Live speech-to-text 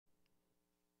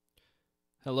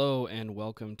Hello and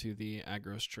welcome to the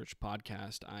Agros Church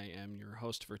podcast. I am your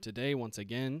host for today, once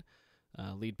again,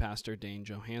 lead pastor Dane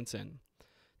Johansson.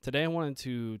 Today I wanted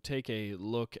to take a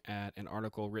look at an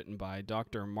article written by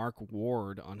Dr. Mark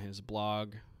Ward on his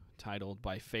blog titled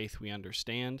By Faith We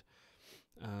Understand.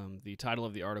 The title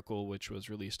of the article, which was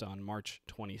released on March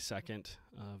 22nd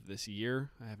of this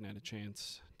year, I haven't had a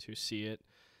chance to see it,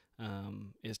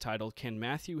 is titled, Can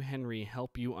Matthew Henry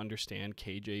Help You Understand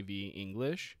KJV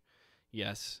English?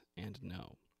 Yes and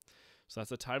no. So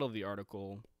that's the title of the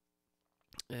article.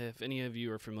 If any of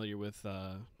you are familiar with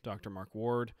Dr. Mark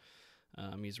Ward,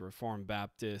 he's a Reformed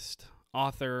Baptist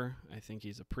author. I think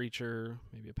he's a preacher,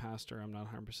 maybe a pastor. I'm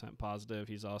not 100% positive.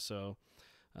 He's also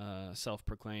a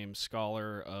self-proclaimed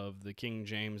scholar of the King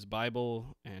James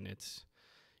Bible and its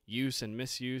use and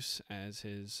misuse, as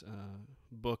his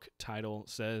book title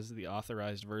says, the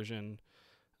authorized version,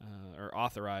 or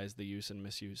authorized the use and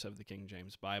misuse of the King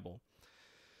James Bible.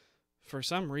 For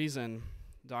some reason,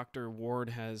 Dr. Ward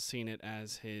has seen it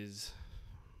as his,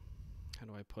 how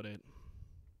do I put it,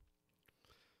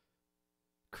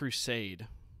 crusade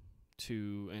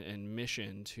to and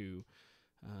mission to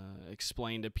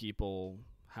explain to people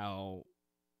how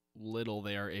little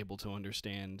they are able to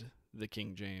understand the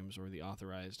King James or the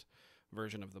authorized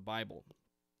version of the Bible.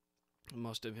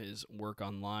 Most of his work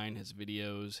online, his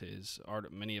videos,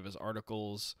 many of his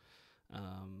articles,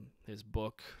 his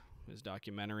book, his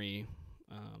documentary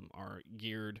are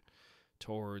geared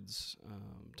towards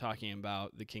talking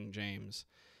about the King James.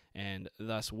 And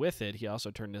thus with it, he also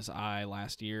turned his eye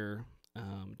last year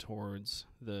towards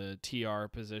the TR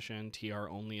position, TR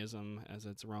onlyism, as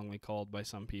it's wrongly called by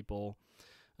some people,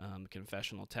 the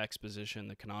confessional text position,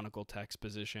 the canonical text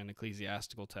position,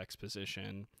 ecclesiastical text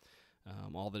position,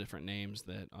 all the different names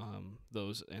that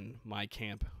those in my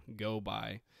camp go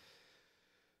by.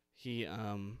 He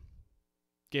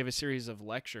gave a series of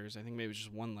lectures, I think maybe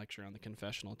just one lecture on the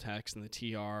confessional text and the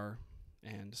TR.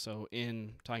 And so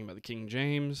in talking about the King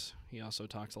James, he also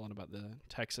talks a lot about the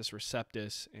Textus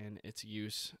Receptus and its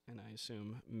use, and I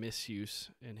assume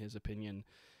misuse in his opinion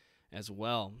as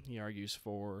well. He argues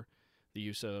for the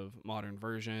use of modern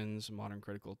versions, modern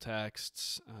critical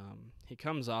texts. He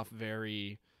comes off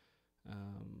very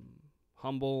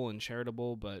humble and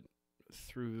charitable, but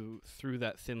through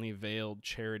that thinly veiled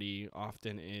charity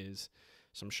often is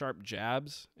some sharp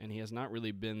jabs, and he has not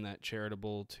really been that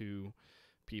charitable to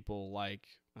people like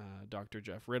Dr.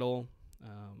 Jeff Riddle,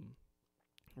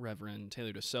 Reverend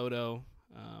Taylor DeSoto,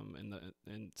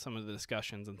 and some of the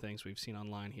discussions and things we've seen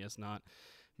online. He has not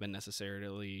been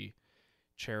necessarily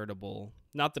charitable.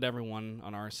 Not that everyone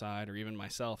on our side, or even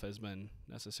myself, has been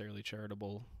necessarily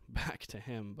charitable back to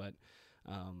him, but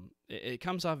it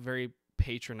comes off very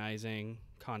patronizing,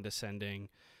 condescending,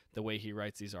 the way he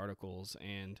writes these articles.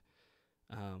 And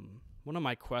one of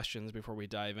my questions before we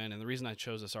dive in, and the reason I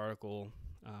chose this article,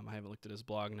 I haven't looked at his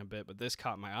blog in a bit, but this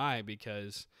caught my eye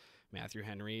because Matthew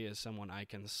Henry is someone I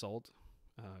consult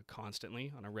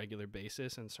constantly on a regular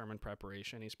basis in sermon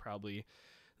preparation. He's probably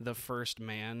the first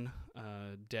man,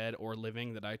 dead or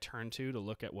living, that I turn to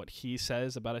look at what he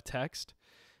says about a text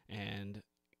and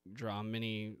draw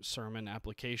many sermon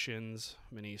applications,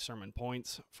 many sermon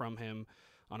points from him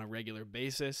on a regular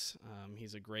basis.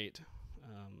 He's a great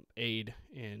aid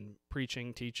in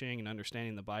preaching, teaching, and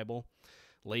understanding the Bible.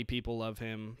 Lay people love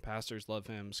him, pastors love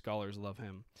him, scholars love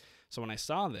him. So when I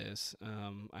saw this,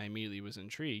 I immediately was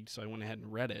intrigued, so I went ahead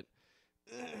and read it.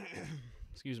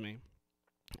 Excuse me.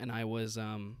 And I was,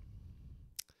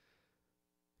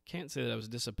 can't say that I was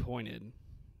disappointed,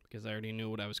 because I already knew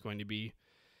what I was going to be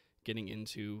getting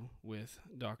into with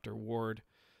Dr. Ward.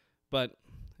 But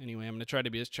anyway, I'm going to try to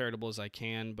be as charitable as I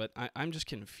can, but I'm just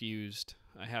confused.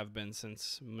 I have been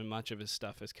since much of his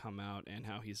stuff has come out, and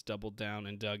how he's doubled down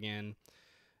and dug in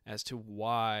as to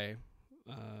why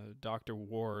Dr.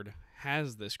 Ward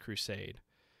has this crusade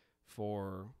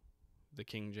for the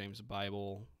King James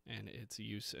Bible and its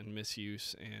use and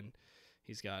misuse. And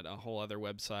he's got a whole other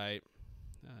website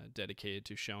dedicated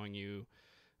to showing you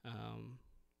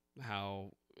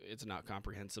how it's not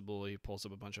comprehensible. He pulls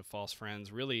up a bunch of false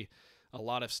friends, really a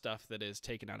lot of stuff that is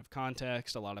taken out of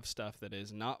context, a lot of stuff that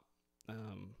is not,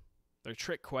 they're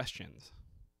trick questions.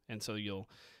 And so you'll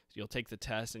take the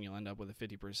test and you'll end up with a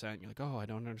 50%. And you're like, oh, I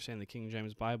don't understand the King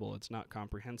James Bible. It's not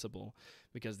comprehensible,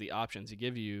 because the options he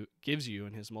gives you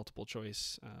in his multiple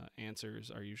choice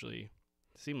answers are usually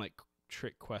seem like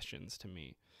trick questions to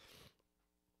me.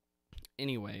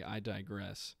 Anyway, I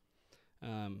digress.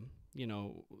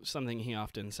 Something he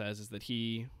often says is that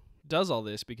he does all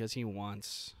this because he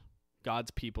wants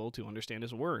God's people to understand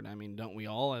his word. I mean, don't we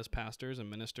all, as pastors and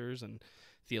ministers and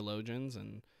theologians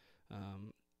and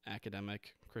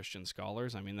academic Christian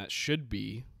scholars. I mean, that should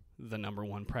be the number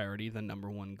one priority, the number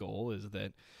one goal, is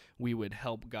that we would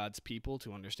help God's people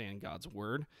to understand God's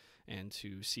word and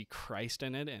to see Christ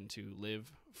in it and to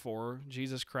live for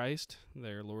Jesus Christ,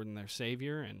 their Lord and their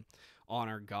Savior, and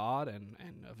honor God and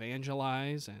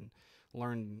evangelize and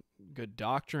learn good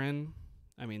doctrine.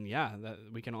 I mean, yeah, that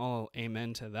we can all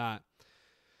amen to that.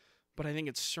 But I think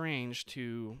it's strange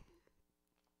to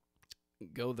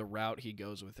go the route he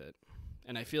goes with it.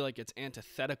 And I feel like it's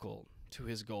antithetical to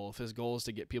his goal. If his goal is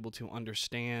to get people to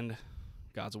understand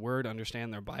God's word,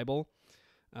 understand their Bible,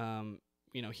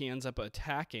 he ends up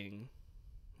attacking,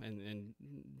 and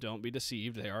don't be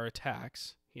deceived, they are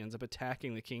attacks. He ends up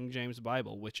attacking the King James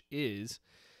Bible, which is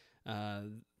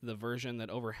the version that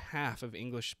over half of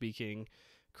English-speaking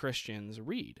Christians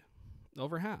read.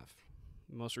 Over half.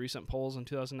 The most recent polls in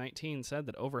 2019 said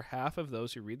that over half of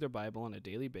those who read their Bible on a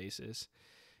daily basis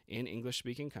in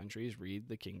English-speaking countries read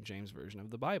the King James Version of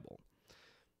the Bible.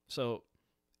 So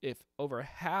if over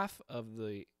half of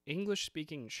the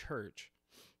English-speaking church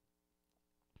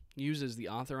uses the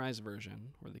Authorized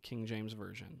Version or the King James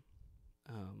Version,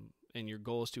 and your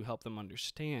goal is to help them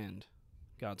understand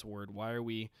God's Word, why are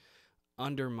we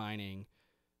undermining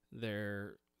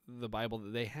the Bible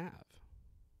that they have?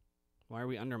 Why are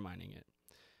we undermining it?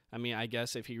 I mean, I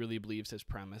guess if he really believes his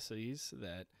premises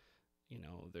that,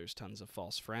 there's tons of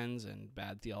false friends and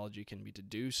bad theology can be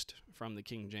deduced from the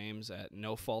King James at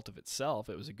no fault of itself.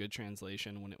 It was a good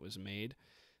translation when it was made,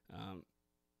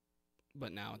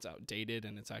 but now it's outdated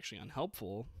and it's actually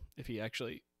unhelpful. If he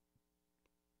actually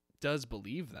does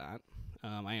believe that,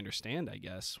 I understand, I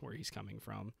guess, where he's coming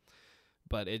from,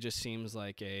 but it just seems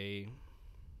like a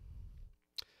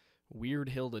weird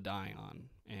hill to die on,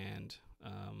 and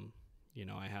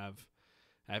I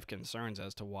have concerns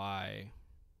as to why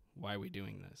are we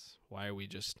doing this? Why are we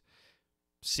just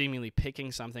seemingly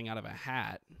picking something out of a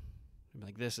hat?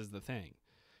 Like, this is the thing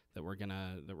that we're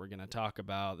gonna talk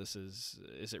about. Is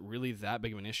it really that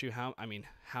big of an issue?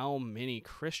 How many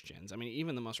Christians? I mean,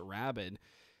 even the most rabid,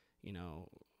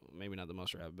 maybe not the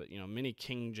most rabid, but many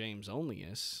King James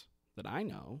onlyists that I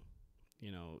know,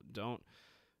 don't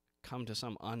come to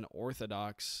some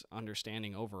unorthodox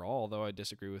understanding overall, though I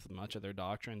disagree with much of their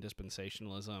doctrine,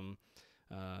 dispensationalism,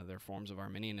 their forms of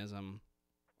Arminianism,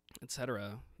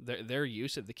 etc. Their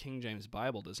use of the King James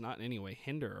Bible does not in any way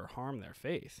hinder or harm their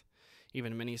faith.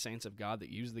 Even many saints of God that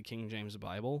use the King James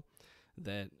Bible,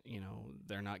 that,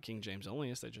 they're not King James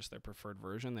onlyists, they're just their preferred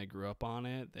version. They grew up on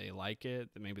it, they like it,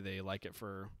 maybe they like it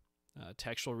for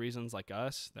textual reasons like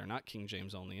us. They're not King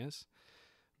James onlyists,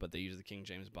 but they use the King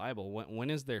James Bible. When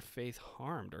is their faith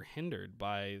harmed or hindered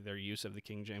by their use of the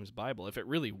King James Bible? If it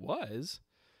really was,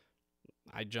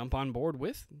 I'd jump on board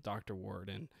with Dr.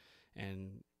 Ward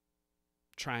and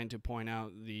trying to point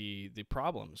out the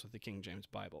problems with the King James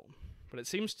Bible. But it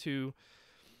seems to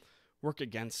work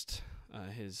against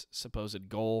his supposed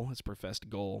goal, his professed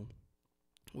goal,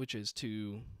 which is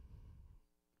to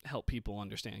help people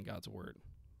understand God's Word.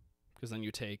 Because then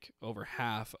you take over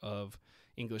half of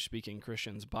English-speaking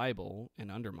Christians' Bible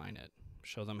and undermine it,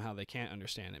 show them how they can't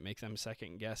understand it, make them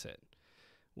second-guess it,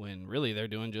 when really they're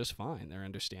doing just fine. They're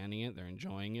understanding it, they're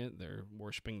enjoying it, they're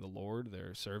worshiping the Lord,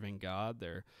 they're serving God,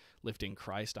 they're lifting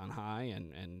Christ on high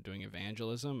and doing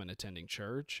evangelism and attending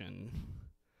church. And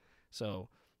so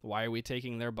why are we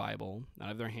taking their Bible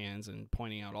out of their hands and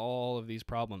pointing out all of these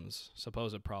problems,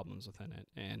 supposed problems within it?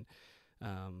 And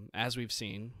as we've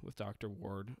seen with Dr.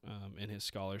 Ward in his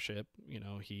scholarship,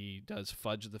 he does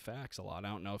fudge the facts a lot. I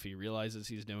don't know if he realizes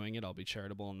he's doing it. I'll be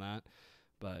charitable in that.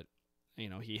 But,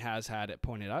 he has had it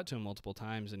pointed out to him multiple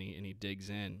times, and he digs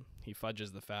in. He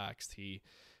fudges the facts. He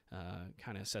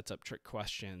kind of sets up trick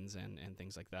questions and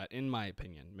things like that, in my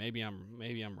opinion. Maybe I'm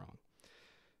wrong.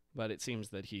 But it seems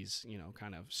that he's,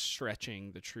 kind of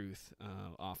stretching the truth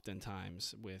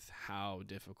oftentimes with how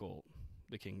difficult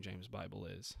the King James Bible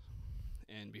is.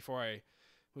 And before I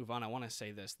move on, I want to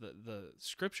say this. The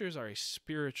Scriptures are a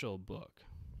spiritual book.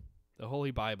 The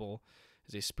Holy Bible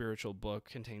is a spiritual book,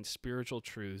 contains spiritual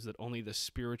truths that only the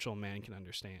spiritual man can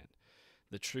understand.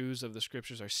 The truths of the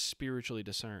Scriptures are spiritually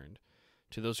discerned.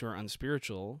 To those who are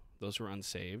unspiritual, those who are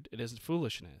unsaved, it is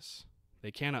foolishness.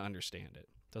 They cannot understand it.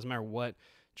 Doesn't matter what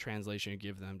translation you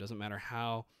give them. Doesn't matter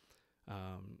how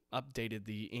updated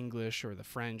the English or the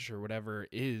French or whatever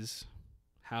is,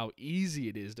 how easy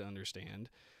it is to understand.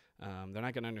 They're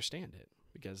not going to understand it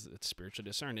because it's spiritually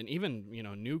discerned. And even,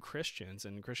 new Christians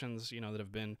and Christians, that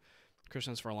have been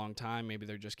Christians for a long time, maybe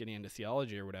they're just getting into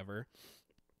theology or whatever,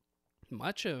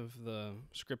 much of the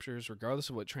Scriptures, regardless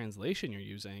of what translation you're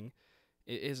using,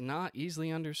 is not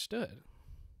easily understood.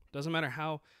 Doesn't matter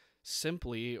how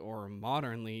simply or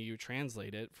modernly you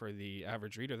translate it for the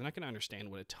average reader, they're not going to understand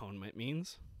what atonement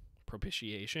means,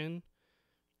 propitiation,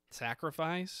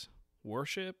 sacrifice,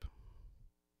 worship,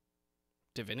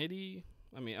 divinity.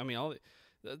 I mean, all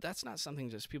that's not something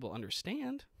just people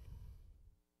understand.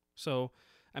 So,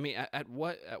 I mean, at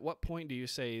what point do you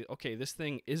say, okay, this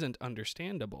thing isn't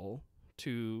understandable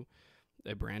to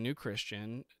a brand new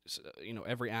Christian,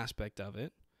 every aspect of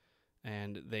it,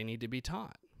 and they need to be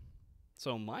taught?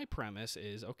 So my premise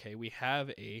is, okay, we have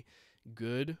a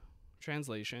good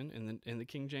translation in the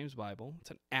King James Bible.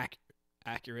 It's an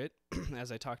accurate,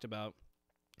 as I talked about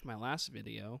in my last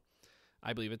video.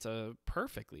 I believe it's a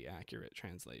perfectly accurate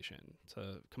translation. It's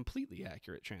a completely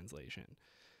accurate translation.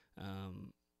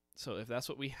 So if that's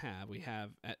what we have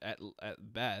at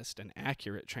best an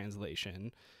accurate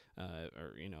translation,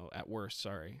 or at worst,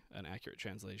 an accurate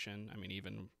translation. I mean,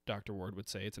 even Dr. Ward would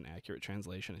say it's an accurate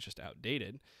translation. It's just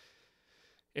outdated.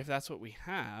 If that's what we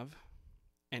have,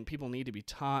 and people need to be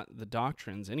taught the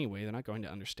doctrines anyway, they're not going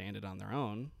to understand it on their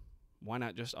own. Why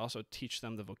not just also teach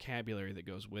them the vocabulary that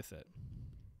goes with it?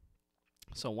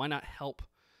 So why not help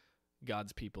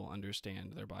God's people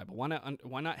understand their Bible?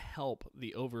 Why not help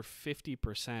the over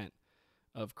 50%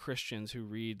 of Christians who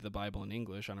read the Bible in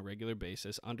English on a regular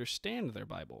basis understand their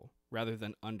Bible rather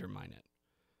than undermine it?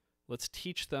 Let's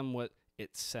teach them what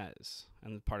it says,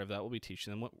 and part of that will be teaching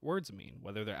them what words mean,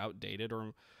 whether they're outdated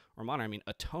or modern. I mean,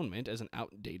 atonement is an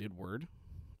outdated word,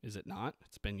 is it not?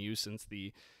 It's been used since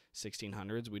the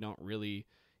 1600s. We don't really,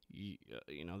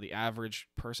 the average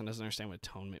person doesn't understand what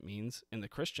atonement means in the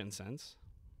Christian sense.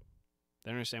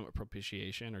 They don't understand what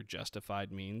propitiation or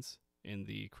justified means in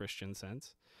the Christian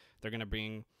sense. They're going to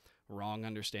bring wrong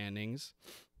understandings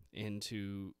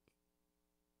into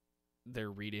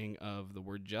their reading of the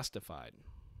word justified.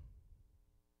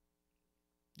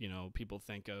 People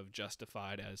think of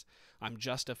justified as, I'm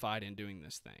justified in doing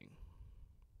this thing.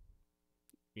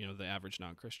 The average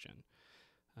non-Christian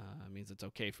means it's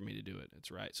okay for me to do it. It's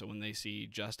right. So when they see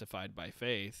justified by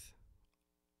faith,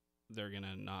 they're going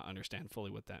to not understand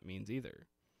fully what that means either.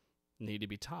 Need to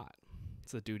be taught.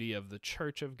 It's the duty of the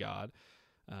Church of God,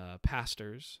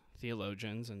 pastors,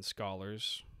 theologians, and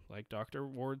scholars, like Dr.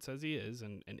 Ward says he is,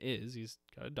 and is. He's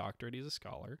got a doctorate. He's a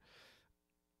scholar.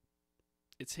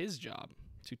 It's his job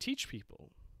to teach people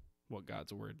what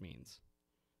God's word means.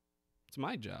 It's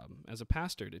my job as a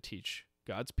pastor to teach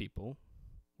God's people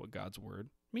what God's word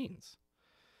means.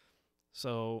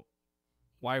 So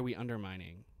why are we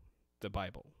undermining the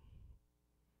Bible?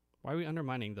 Why are we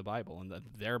undermining the Bible and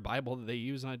their Bible that they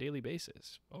use on a daily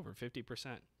basis? Over 50%.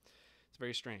 It's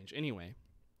very strange. Anyway,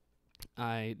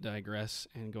 I digress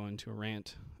and go into a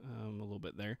rant a little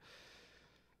bit there.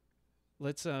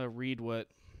 Let's read what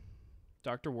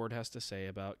Dr. Ward has to say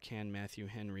about can Matthew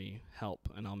Henry help,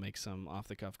 and I'll make some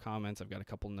off-the-cuff comments. I've got a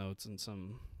couple notes and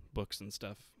some books and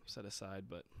stuff set aside,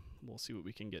 but we'll see what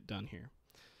we can get done here.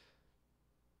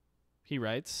 He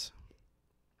writes,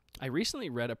 I recently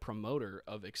read a promoter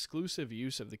of exclusive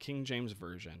use of the King James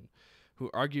Version who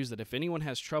argues that if anyone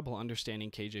has trouble understanding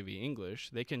KJV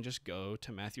English, they can just go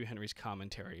to Matthew Henry's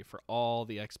commentary for all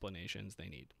the explanations they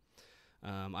need.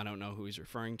 I don't know who he's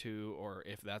referring to, or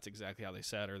if that's exactly how they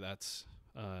said, or that's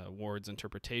Ward's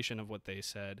interpretation of what they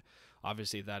said.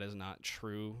 Obviously, that is not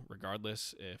true,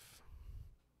 regardless if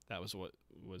that was what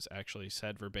was actually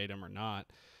said verbatim or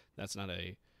not. That's not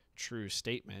a true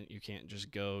statement. You can't just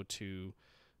go to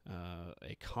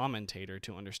a commentator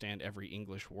to understand every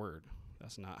English word.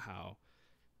 That's not how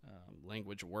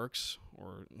language works,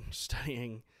 or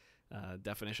studying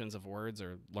definitions of words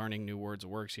or learning new words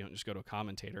works. You don't just go to a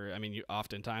commentator. I mean, you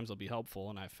oftentimes will be helpful,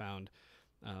 and I've found,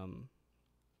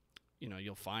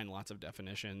 you'll find lots of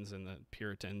definitions in the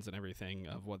Puritans and everything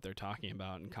of what they're talking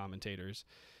about in commentators.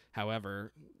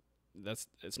 However,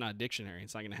 it's not a dictionary.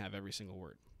 It's not going to have every single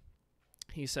word.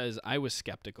 He says, I was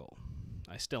skeptical.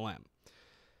 I still am.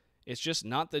 It's just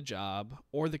not the job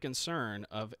or the concern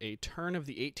of a turn of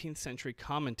the 18th century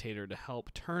commentator to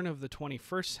help turn of the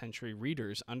 21st century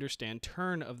readers understand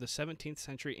turn of the 17th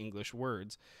century English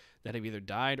words that have either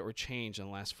died or changed in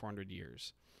the last 400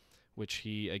 years, which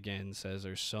he again says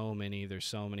there's so many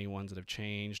ones that have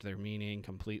changed their meaning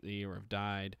completely or have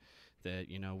died, that,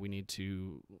 we need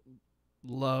to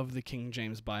love the King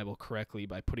James Bible correctly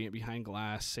by putting it behind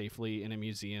glass safely in a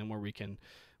museum where we can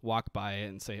walk by it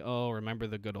and say, oh, remember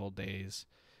the good old days,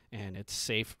 and it's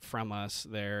safe from us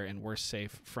there, and we're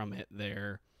safe from it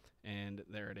there, and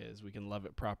there it is. We can love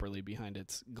it properly behind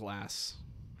its glass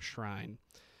shrine.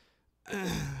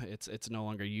 It's no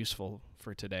longer useful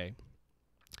for today.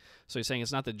 So he's saying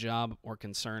it's not the job or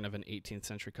concern of an 18th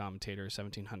century commentator,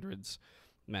 1700s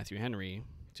Matthew Henry,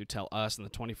 to tell us in the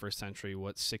 21st century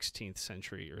what 16th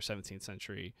century or 17th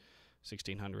century,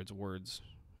 1600s words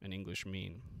in English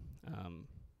mean.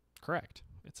 Correct.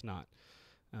 It's not.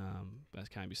 That's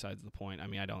kind of besides the point. I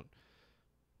mean,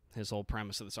 his whole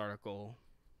premise of this article,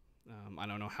 I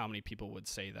don't know how many people would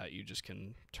say that you just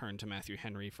can turn to Matthew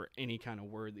Henry for any kind of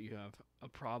word that you have a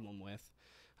problem with.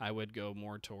 I would go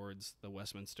more towards the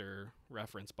Westminster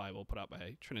Reference Bible put out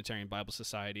by Trinitarian Bible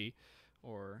Society,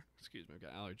 or, excuse me, I've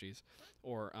got allergies,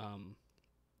 or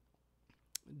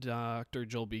Dr.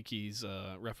 Joel Beakey's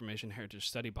Reformation Heritage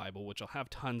Study Bible, which will have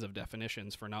tons of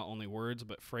definitions for not only words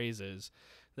but phrases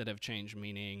that have changed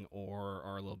meaning or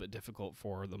are a little bit difficult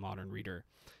for the modern reader,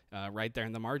 right there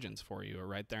in the margins for you, or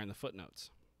right there in the footnotes.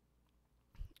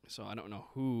 So I don't know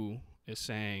who is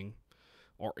saying,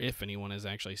 or if anyone is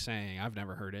actually saying, I've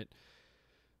never heard it,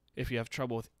 if you have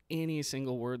trouble with any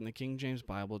single word in the King James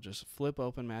Bible, just flip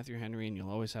open Matthew Henry and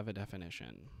you'll always have a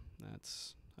definition.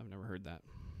 I've never heard that.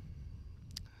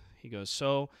 He goes,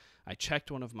 so I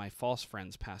checked one of my false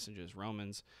friends' passages,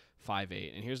 Romans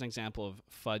 5:8. And here's an example of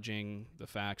fudging the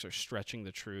facts or stretching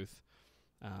the truth.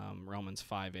 Romans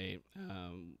 5:8.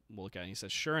 We'll look at it. He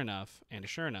says, sure enough,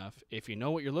 if you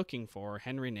know what you're looking for,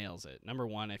 Henry nails it. Number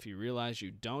one, if you realize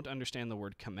you don't understand the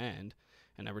word commend.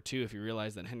 And number two, if you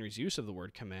realize that Henry's use of the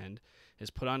word commend is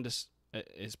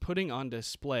putting on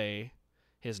display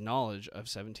his knowledge of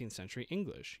 17th century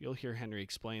English. You'll hear Henry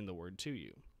explain the word to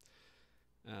you.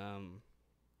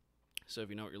 So if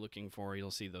you know what you're looking for,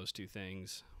 you'll see those two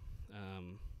things,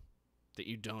 that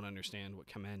you don't understand what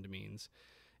commend means,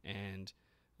 and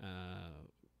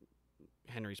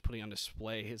Henry's putting on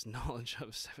display his knowledge of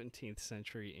 17th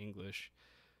century English.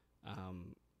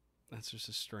 That's just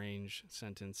a strange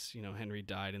sentence. You know, Henry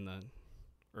died in the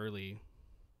early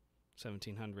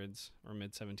 1700s or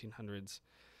mid 1700s.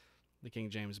 The King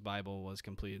James Bible was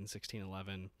completed in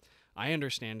 1611. I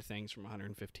understand things from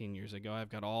 115 years ago. I've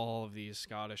got all of these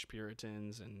Scottish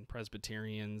Puritans and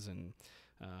Presbyterians and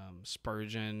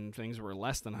Spurgeon. Things were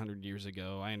less than 100 years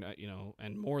ago,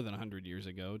 and more than 100 years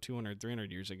ago, 200,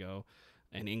 300 years ago,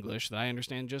 in English that I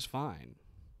understand just fine.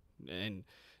 And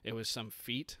it was some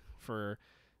feat for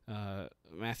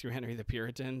Matthew Henry the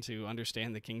Puritan to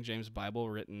understand the King James Bible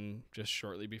written just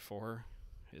shortly before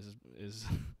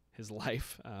his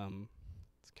life.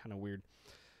 It's kind of weird.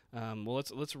 Well,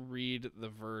 let's read the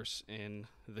verse in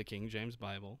the King James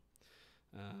Bible.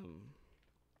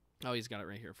 He's got it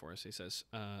right here for us. He says,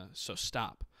 so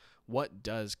stop. What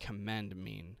does commend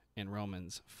mean in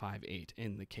Romans 5:8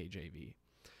 in the KJV?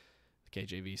 The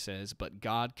KJV says, but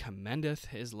God commendeth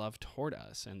his love toward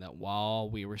us, and that while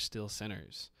we were still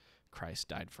sinners, Christ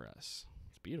died for us.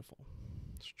 It's beautiful.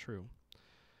 It's true.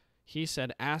 He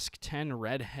said, ask 10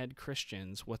 redhead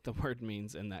Christians what the word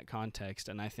means in that context,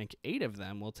 and I think 8 of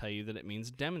them will tell you that it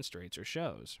means demonstrates or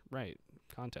shows. Right,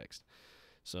 context.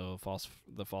 So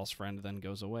the false friend then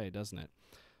goes away, doesn't it?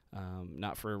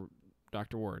 Not for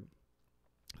Dr. Ward.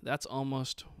 That's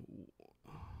almost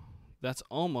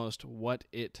what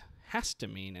it has to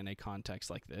mean in a context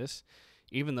like this,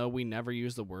 even though we never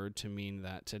use the word to mean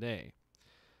that today.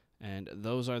 And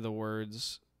those are the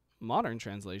words modern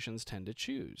translations tend to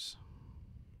choose.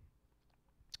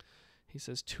 He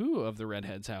says 2 of the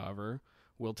redheads, however,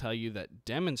 will tell you that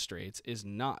demonstrates is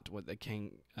not what the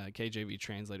KJV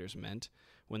translators meant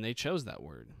when they chose that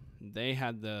word. They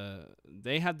had the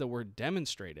word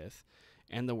demonstrateth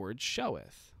and the word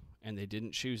showeth, and they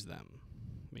didn't choose them.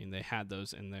 I mean, they had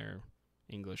those in their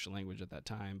English language at that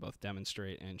time, both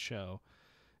demonstrate and show,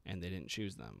 and they didn't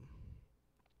choose them.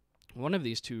 One of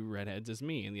these 2 redheads is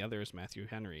me, and the other is Matthew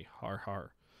Henry. Har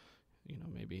har.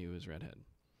 Maybe he was redhead.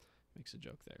 Makes a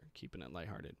joke there, keeping it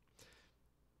lighthearted.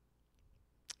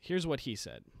 Here's what he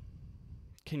said.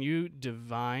 Can you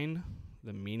divine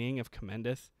the meaning of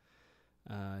commendeth?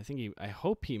 I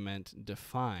hope he meant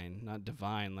define, not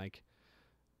divine, like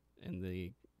in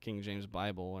the King James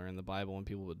Bible or in the Bible when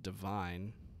people would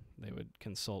divine, they would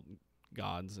consult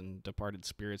gods and departed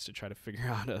spirits to try to figure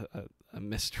out a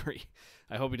mystery.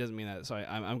 I hope he doesn't mean that. So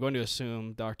I'm going to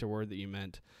assume, Dr. Ward, that you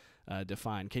meant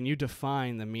define. Can you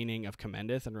define the meaning of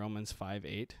commendeth in Romans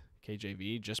 5:8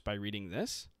 KJV just by reading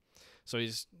this? So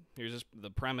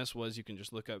the premise was you can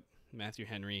just look up Matthew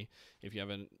Henry if you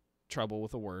have trouble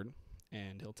with a word,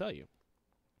 and he'll tell you.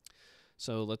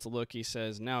 So let's look. He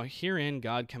says, now herein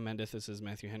God commendeth, this is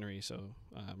Matthew Henry, so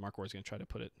Mark Ward's going to try to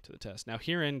put it to the test. Now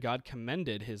herein God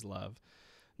commended his love,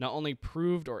 not only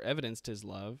proved or evidenced his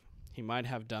love, he might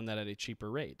have done that at a cheaper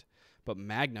rate, but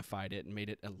magnified it and made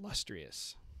it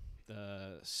illustrious.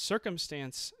 The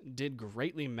circumstance did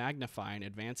greatly magnify and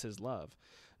advance his love,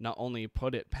 not only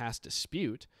put it past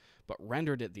dispute, but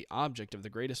rendered it the object of the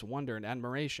greatest wonder and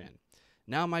admiration.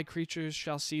 Now my creatures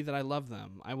shall see that I love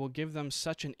them. I will give them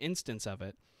such an instance of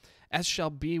it as shall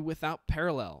be without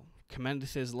parallel.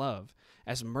 Commendeth his love,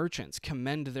 as merchants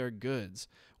commend their goods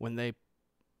when they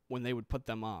would put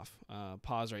them off.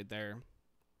 Pause right there.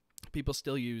 People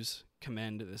still use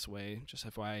commend this way. Just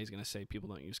FYI, he's going to say people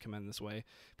don't use commend this way.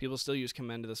 People still use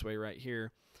commend this way right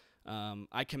here.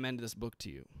 I commend this book to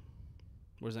you.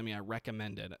 What does that mean? I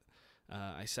recommend it.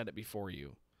 I set it before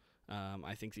you.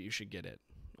 I think that you should get it.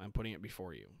 I'm putting it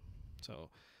before you. So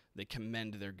they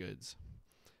commend their goods.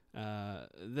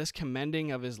 This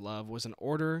commending of his love was an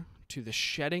order to the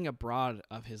shedding abroad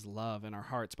of his love in our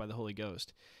hearts by the Holy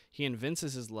Ghost. He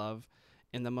evinces his love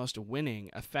in the most winning,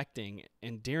 affecting,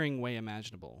 endearing way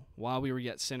imaginable, while we were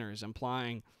yet sinners,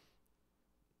 implying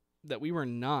that we were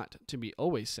not to be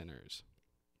always sinners.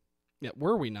 Yet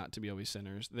were we not to be always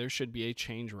sinners, there should be a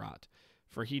change wrought,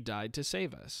 for he died to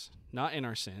save us, not in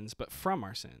our sins, but from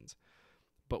our sins.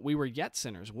 But we were yet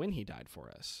sinners when he died for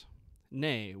us.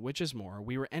 Nay, which is more,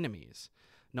 we were enemies,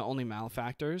 not only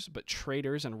malefactors, but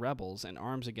traitors and rebels in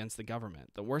arms against the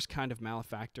government, the worst kind of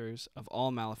malefactors, of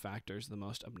all malefactors the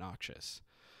most obnoxious.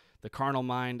 The carnal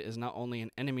mind is not only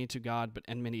an enemy to God, but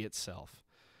enmity itself.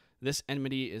 This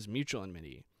enmity is mutual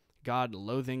enmity, God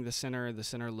loathing the sinner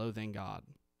loathing God.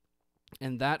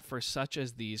 And that for such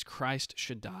as these Christ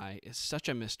should die is such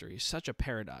a mystery, such a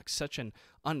paradox, such an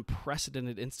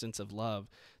unprecedented instance of love,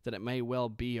 that it may well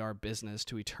be our business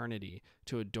to eternity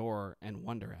to adore and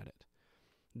wonder at it.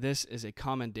 This is a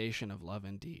commendation of love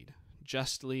indeed.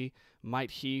 Justly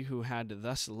might he who had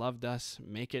thus loved us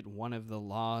make it one of the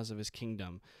laws of his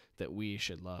kingdom that we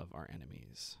should love our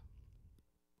enemies.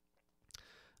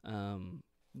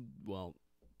 Well,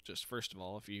 just first of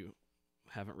all, if you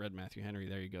haven't read Matthew Henry,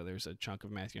 there you go. There's a chunk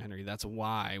of Matthew Henry. That's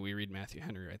why we read Matthew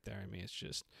Henry right there. I mean, it's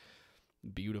just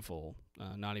beautiful,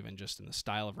 not even just in the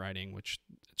style of writing, which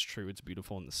it's true, it's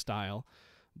beautiful in the style,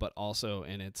 but also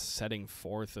in its setting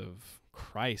forth of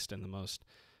Christ in the most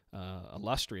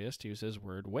illustrious, to use his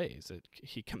word, ways.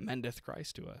 He commendeth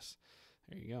Christ to us.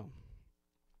 There you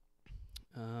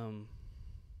go.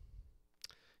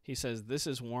 He says, this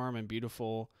is warm and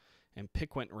beautiful and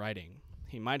piquant writing.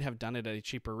 He might have done it at a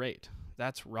cheaper rate.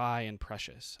 That's wry and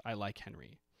precious. I like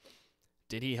Henry.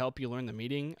 Did he help you learn the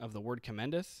meaning of the word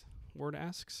commendeth? Ward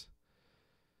asks.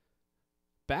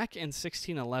 Back in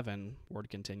 1611, Ward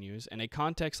continues, in a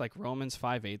context like Romans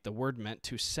 5:8, the word meant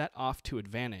to set off to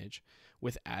advantage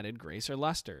with added grace or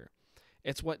luster.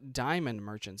 It's what diamond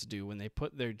merchants do when they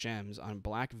put their gems on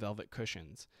black velvet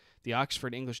cushions. The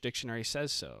Oxford English Dictionary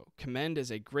says so. Commend is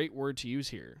a great word to use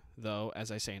here, though,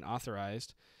 as I say in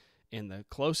Authorized, in the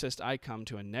closest I come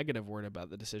to a negative word about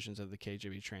the decisions of the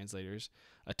KJV translators,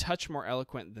 a touch more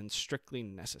eloquent than strictly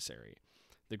necessary.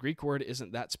 The Greek word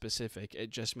isn't that specific,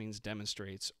 it just means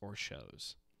demonstrates or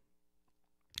shows.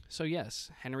 So yes,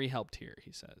 Henry helped here,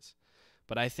 he says.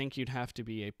 But I think you'd have to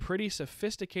be a pretty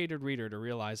sophisticated reader to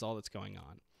realize all that's going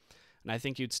on. And I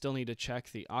think you'd still need to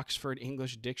check the Oxford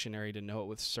English Dictionary to know it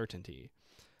with certainty.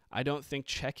 I don't think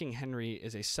checking Henry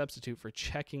is a substitute for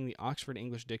checking the Oxford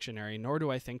English Dictionary, nor do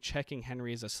I think checking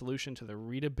Henry is a solution to the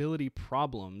readability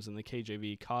problems in the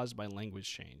KJV caused by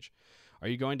language change. Are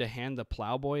you going to hand the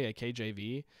plowboy a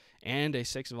KJV and a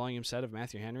 6-volume set of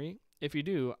Matthew Henry? If you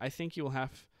do, I think you will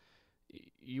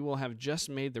have just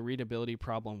made the readability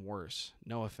problem worse.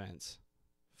 No offense,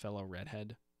 fellow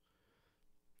redhead.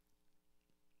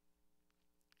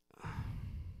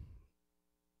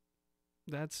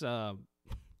 That's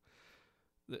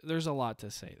there's a lot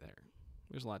to say there.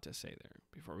 There's a lot to say there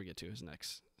before we get to his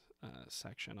next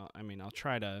section. I'll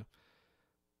try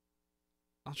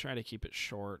to keep it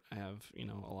short. I have,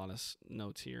 a lot of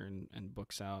notes here and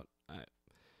books out.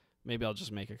 Maybe I'll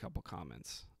just make a couple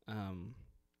comments.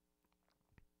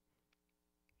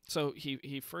 So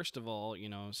he first of all,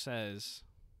 says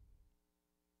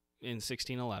in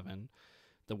 1611,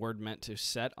 the word meant to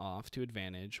set off to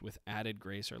advantage with added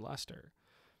grace or luster.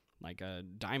 Like a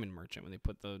diamond merchant, when they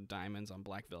put the diamonds on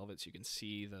black velvets, you can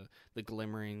see the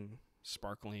glimmering,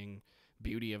 sparkling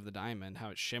beauty of the diamond,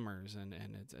 how it shimmers, and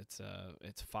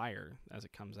it's fire as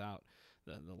it comes out,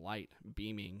 the light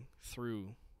beaming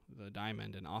through the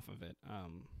diamond and off of it.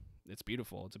 It's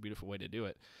beautiful. It's a beautiful way to do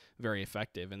it. Very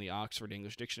effective. And the Oxford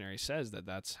English Dictionary says that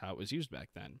that's how it was used back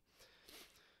then.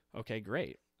 Okay,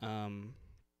 great.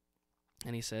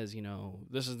 And he says,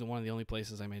 this is one of the only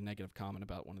places I made a negative comment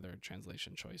about one of their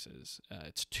translation choices.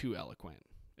 It's too eloquent.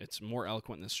 It's more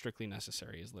eloquent than strictly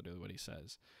necessary is literally what he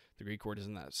says. The Greek word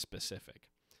isn't that specific.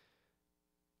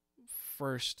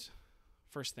 First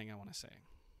thing I want to say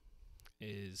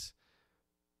is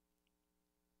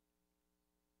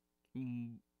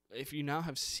if you now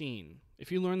have seen,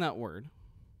 if you learn that word,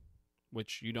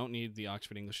 which you don't need the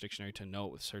Oxford English Dictionary to know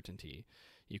it with certainty,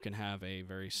 you can have a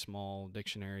very small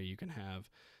dictionary. You can have,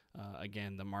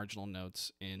 again, the marginal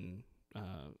notes in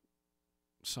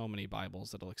so many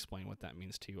Bibles that'll explain what that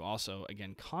means to you. Also,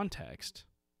 again, context.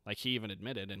 Like he even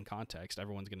admitted, in context,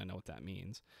 everyone's going to know what that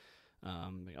means.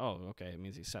 Okay, it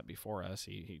means he set before us.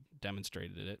 He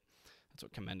demonstrated it. That's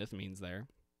what commendeth means there.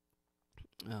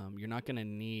 You're not going to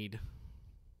need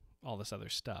all this other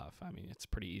stuff. I mean, it's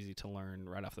pretty easy to learn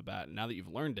right off the bat. Now that you've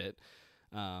learned it,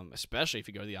 especially if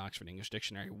you go to the Oxford English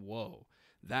Dictionary, whoa,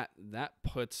 that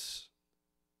puts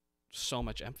so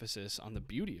much emphasis on the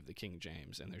beauty of the King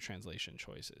James and their translation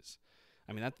choices.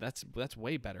 I mean, that's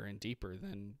way better and deeper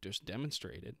than just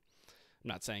demonstrated. I'm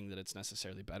not saying that it's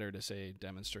necessarily better to say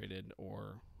demonstrated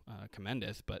or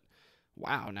commendeth, but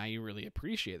wow, now you really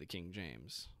appreciate the King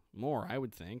James more, I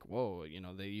would think. Whoa,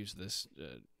 they use this,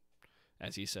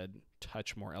 as he said,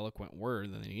 touch more eloquent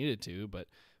word than they needed to, but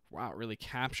wow, it really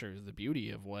captures the beauty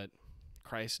of what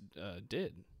Christ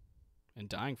did in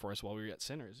dying for us while we were yet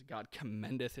sinners. God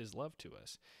commendeth his love to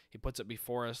us. He puts it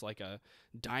before us like a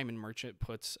diamond merchant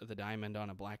puts the diamond on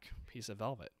a black piece of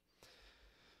velvet.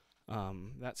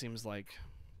 That seems like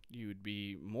you'd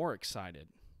be more excited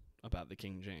about the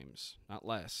King James, not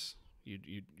less.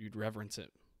 You'd reverence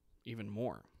it even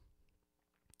more.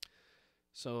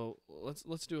 So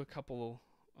let's do a couple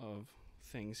of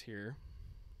things here.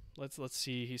 Let's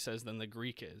see. He says then the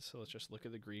Greek is. So let's just look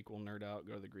at the Greek. We'll nerd out.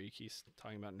 Go to the Greek. He's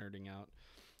talking about nerding out.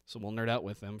 So we'll nerd out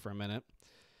with him for a minute.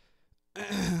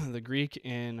 The Greek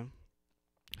in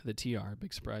the TR.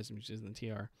 Big surprise. I'm just using the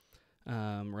TR.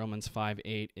 Romans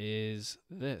 5:8 is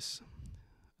this.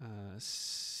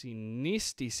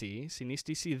 Synistisi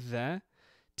δε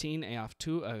την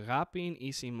εαυτού αγάπην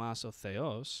εις ημάς ο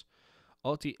Θεός,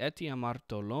 ότι έτι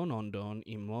αμαρτωλώνοντων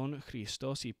ημών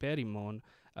Χριστός υπέρ ημών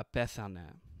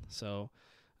απέθανε. So,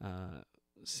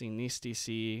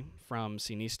 synistisi from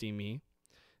synistimi,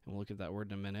 and we'll look at that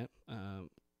word in a minute.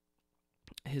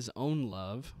 His own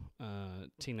love,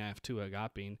 tin eαυτού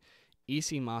αγάπην,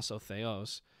 εις ημάς ο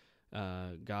Θεός,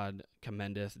 God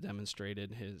commendeth,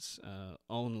 demonstrated his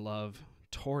own love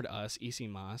toward us,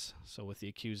 isimas, so with the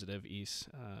accusative, is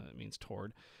means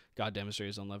toward. God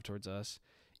demonstrated his own love towards us.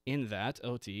 In that,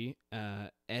 oti,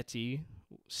 eti,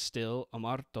 still,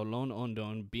 amartolon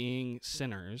ondon, being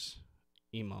sinners,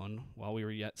 imon, while we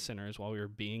were yet sinners, while we were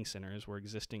being sinners, we're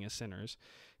existing as sinners,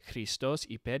 Christos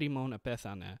iperimon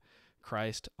apethane,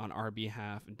 Christ on our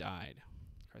behalf died.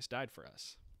 Christ died for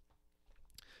us.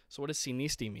 So what does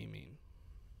synistimi mean?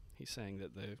 He's saying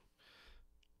that the,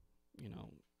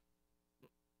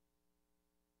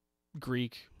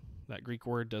 that Greek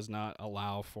word does not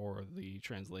allow for the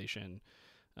translation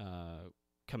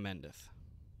commendeth.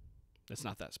 It's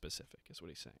not that specific, is what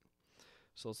he's saying.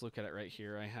 So let's look at it right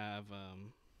here. I have,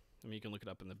 you can look it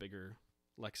up in the bigger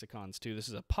lexicons too. This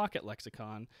is a pocket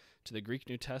lexicon to the Greek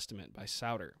New Testament by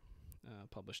Souter,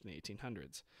 published in the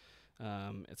 1800s.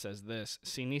 It says this,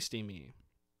 synistimi,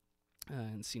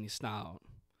 and synistao.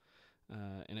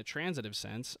 In a transitive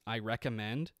sense, I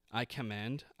recommend, I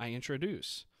commend, I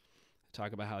introduce.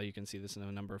 Talk about how you can see this in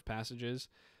a number of passages.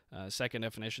 Second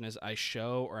definition is I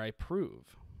show or I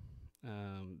prove.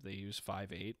 They use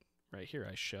 5:8 right here.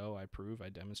 I show, I prove, I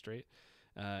demonstrate.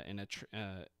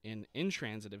 In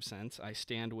intransitive sense, I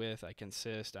stand with, I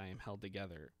consist, I am held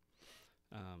together.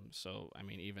 So, I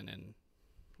mean, even in,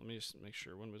 let me just make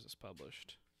sure, when was this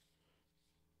published?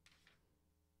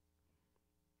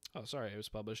 Oh, sorry, it was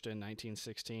published in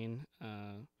 1916.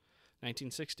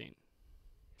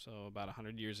 So about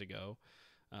 100 years ago,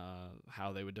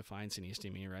 how they would define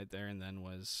synistimi right there, and then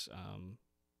was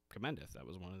commendeth. That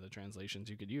was one of the translations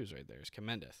you could use right there, is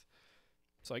commendeth.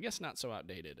 So I guess not so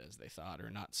outdated as they thought, or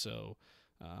not so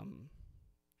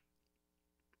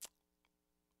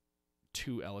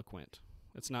too eloquent.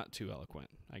 It's not too eloquent,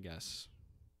 I guess,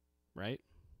 right?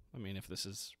 I mean, if this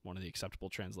is one of the acceptable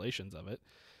translations of it,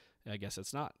 I guess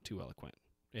it's not too eloquent.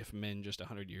 If Min just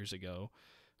 100 years ago,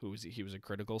 he was a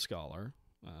critical scholar,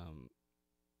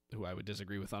 who I would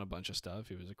disagree with on a bunch of stuff.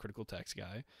 He was a critical text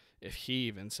guy. If he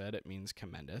even said it means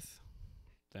commendeth,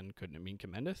 then couldn't it mean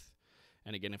commendeth?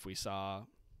 And again, if we saw,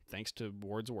 thanks to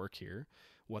Ward's work here,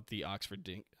 what the Oxford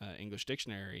English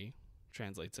Dictionary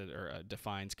translates it or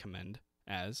defines commend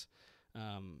as,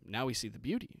 now we see the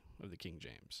beauty of the King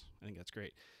James. I think that's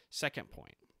great. Second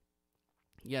point.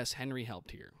 Yes, Henry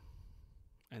helped here.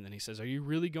 And then he says, are you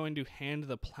really going to hand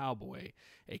the plowboy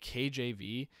a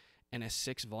KJV and a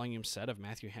 6-volume set of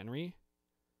Matthew Henry?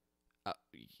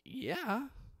 Yeah.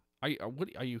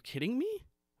 Are you kidding me?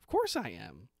 Of course I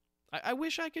am. I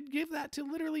wish I could give that to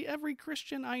literally every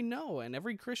Christian I know, and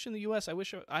every Christian in the U.S. I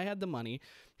wish I had the money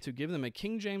to give them a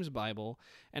King James Bible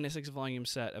and a 6-volume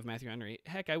set of Matthew Henry.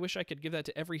 Heck, I wish I could give that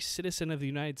to every citizen of the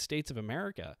United States of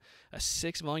America, a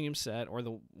 6-volume set or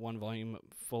the 1-volume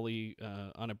fully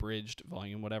unabridged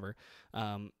volume, whatever.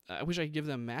 I wish I could give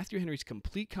them Matthew Henry's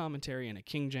complete commentary and a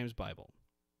King James Bible.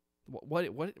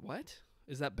 What?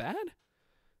 Is that bad?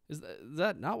 Is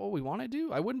that not what we want to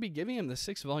do? I wouldn't be giving him the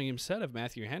 6-volume set of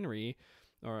Matthew Henry,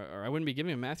 or I wouldn't be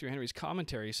giving him Matthew Henry's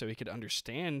commentary so he could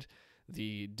understand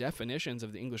the definitions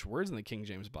of the English words in the King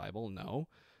James Bible. No.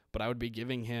 But I would be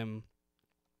giving him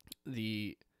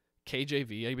the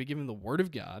KJV. I'd be giving him the Word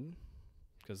of God,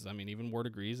 because, I mean, even Word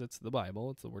agrees it's the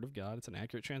Bible. It's the Word of God. It's an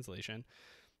accurate translation.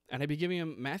 And I'd be giving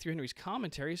him Matthew Henry's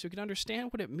commentary so he could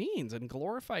understand what it means and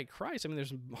glorify Christ. I mean,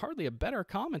 there's hardly a better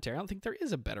commentary. I don't think there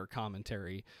is a better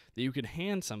commentary that you could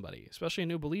hand somebody, especially a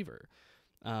new believer.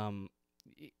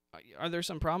 Are there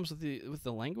some problems with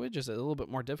the language? Is it a little bit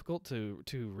more difficult to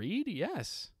read?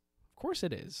 Yes, of course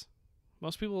it is.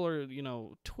 Most people are,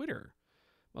 Twitter.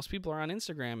 Most people are on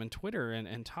Instagram and Twitter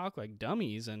and talk like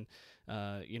dummies and,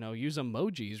 use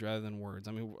emojis rather than words.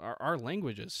 I mean, our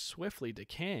language is swiftly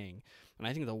decaying. And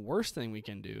I think the worst thing we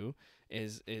can do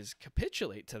is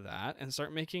capitulate to that and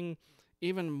start making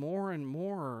even more and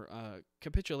more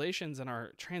capitulations in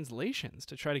our translations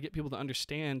to try to get people to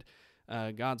understand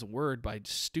God's word by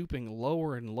stooping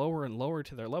lower and lower and lower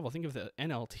to their level. Think of the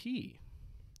NLT.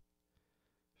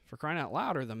 For crying out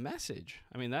loud, or the Message.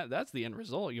 I mean, that's the end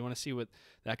result. You want to see what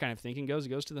that kind of thinking goes? It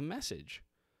goes to the Message,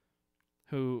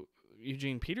 who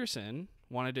Eugene Peterson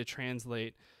wanted to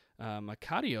translate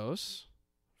Makarios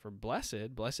for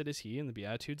blessed. Blessed is he in the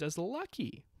Beatitudes as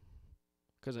lucky,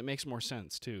 because it makes more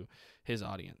sense to his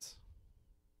audience.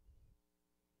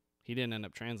 He didn't end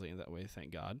up translating it that way,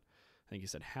 thank God. I think he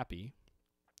said happy.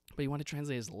 But he wanted to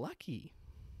translate as lucky.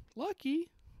 Lucky?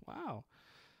 Wow.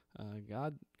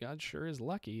 God sure is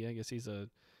lucky. I guess he's a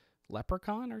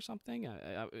leprechaun or something.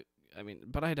 I mean,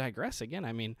 but I digress again.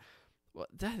 I mean, well,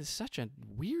 that is such a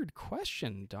weird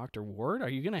question, Dr. Ward. Are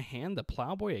you going to hand the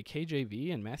plowboy a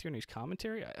KJV and Matthew Henry's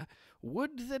commentary?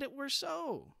 Would that it were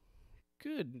so.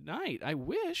 Good night. I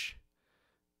wish.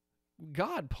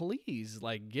 God, please,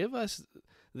 give us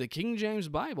the King James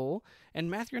Bible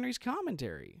and Matthew Henry's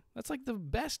commentary. That's the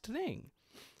best thing.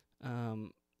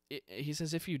 He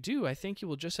says, if you do, I think you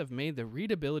will just have made the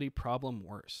readability problem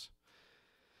worse.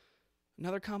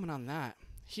 Another comment on that.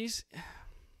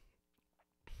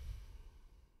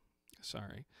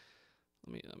 Sorry.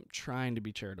 I'm trying to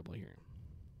be charitable here.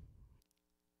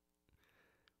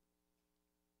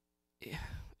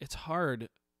 It's hard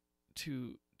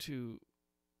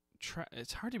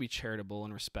it's hard to be charitable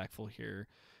and respectful here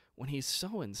when he's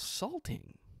so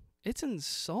insulting. It's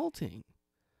insulting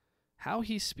how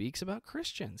he speaks about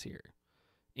Christians here.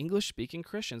 English-speaking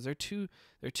Christians. They're too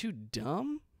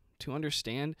dumb to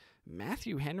understand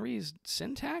Matthew Henry's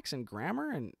syntax and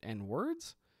grammar and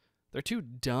words. They're too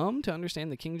dumb to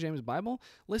understand the King James Bible.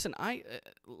 Listen, I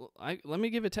let me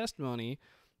give a testimony.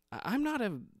 I'm not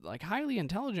a highly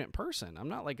intelligent person. I'm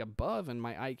not above in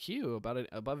my IQ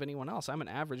above anyone else. I'm an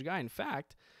average guy. In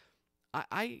fact,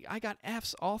 I got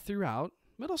Fs all throughout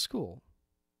middle school.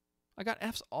 I got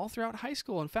Fs all throughout high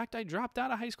school. In fact, I dropped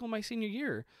out of high school my senior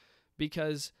year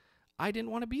because I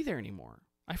didn't want to be there anymore.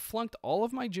 I flunked all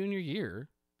of my junior year,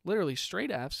 literally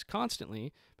straight Fs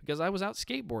constantly, because I was out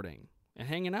skateboarding and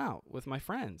hanging out with my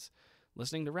friends,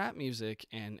 listening to rap music,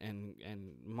 and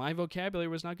my vocabulary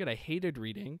was not good. I hated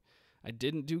reading. I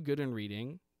didn't do good in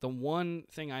reading. The one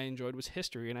thing I enjoyed was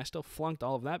history, and I still flunked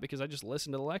all of that because I just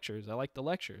listened to the lectures. I liked the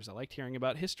lectures. I liked hearing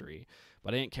about history,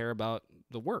 but I didn't care about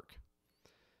the work.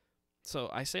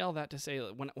 So I say all that to say,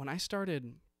 when I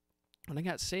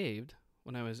got saved,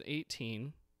 when I was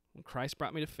 18, when Christ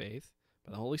brought me to faith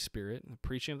by the Holy Spirit and the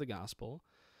preaching of the gospel,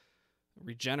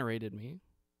 regenerated me,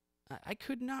 I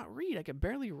could not read. I could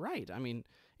barely write. I mean,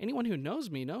 anyone who knows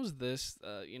me knows this.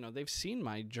 They've seen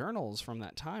my journals from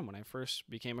that time when I first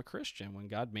became a Christian, when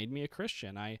God made me a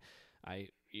Christian.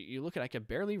 You look at, I could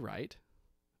barely write.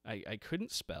 I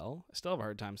couldn't spell. I still have a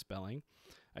hard time spelling.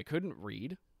 I couldn't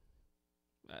read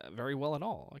very well at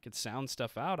all. I could sound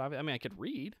stuff out. I mean, I could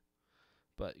read,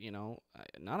 but,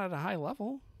 not at a high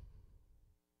level.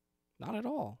 Not at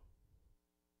all.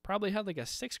 Probably had a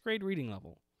 6th grade reading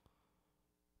level.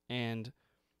 And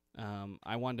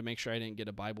I wanted to make sure I didn't get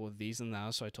a Bible with these and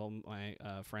thous, so I told my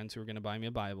friends who were going to buy me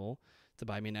a Bible to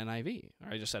buy me an NIV.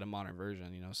 Or I just had a modern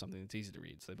version, something that's easy to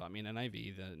read. So they bought me an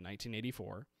NIV, the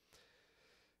 1984.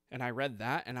 And I read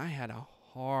that, and I had a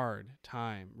hard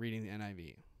time reading the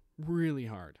NIV. Really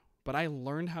hard. But I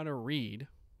learned how to read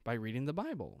by reading the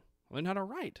Bible. I learned how to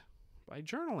write by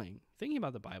journaling, thinking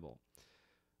about the Bible.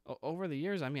 Over the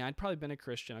years, I mean, I'd probably been a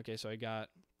Christian. Okay, so I got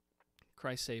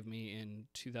Christ Saved Me in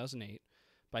 2008.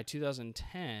 By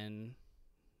 2010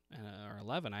 or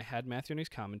 11, I had Matthew Henry's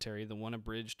commentary, the one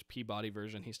abridged Peabody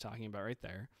version he's talking about right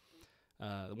there.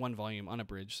 The one volume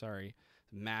unabridged, sorry.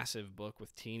 Massive book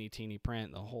with teeny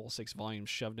print, the whole 6 volumes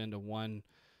shoved into one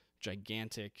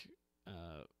gigantic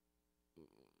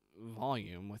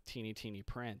volume with teeny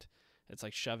print. It's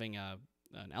like shoving an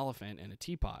elephant in a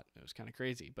teapot. It was kind of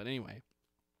crazy. But anyway,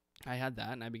 I had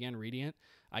that, and I began reading it.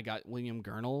 I got William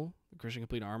Gurnall, Christian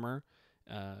Complete Armor,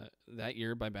 that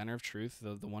year by Banner of Truth,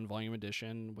 the one-volume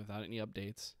edition without any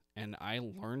updates, and I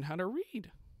learned how to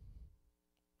read.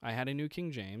 I had a New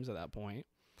King James at that point.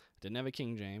 Didn't have a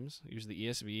King James. Used the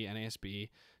ESV, NASB,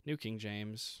 New King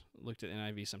James. Looked at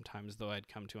NIV sometimes, though I'd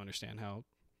come to understand how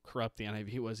corrupt the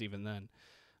NIV was even then.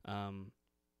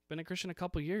 Been a Christian a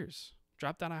couple years.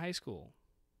 Dropped out of high school.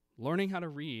 Learning how to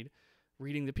read,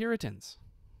 reading the Puritans.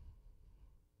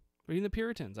 Reading the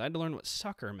Puritans. I had to learn what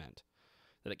sucker meant.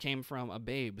 That it came from a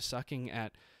babe sucking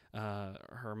at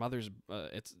her mother's...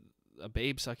 it's a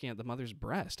babe sucking at the mother's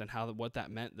breast, and what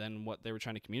that meant then, what they were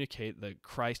trying to communicate, that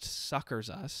Christ succors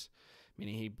us,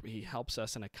 meaning he helps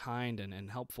us in a kind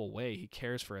and helpful way. He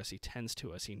cares for us. He tends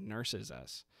to us. He nurses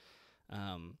us.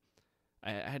 I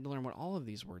had to learn what all of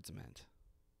these words meant.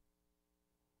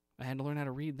 I had to learn how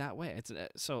to read that way.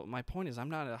 So my point is, I'm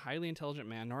not a highly intelligent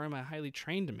man, nor am I a highly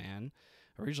trained man.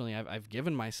 Originally, I've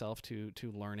given myself to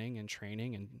learning and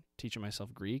training and teaching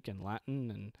myself Greek and Latin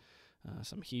and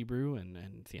some Hebrew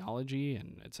and theology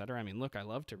and etc. I mean, look, I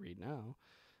love to read now,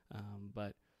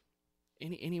 but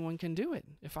anyone can do it.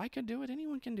 If I could do it,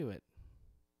 anyone can do it.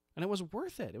 And it was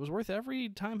worth it. It was worth every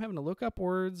time having to look up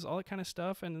words, all that kind of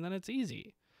stuff, and then it's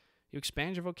easy. You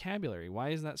expand your vocabulary. Why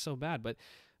is that so bad? But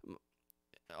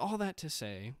all that to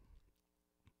say,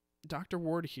 Dr.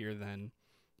 Ward here then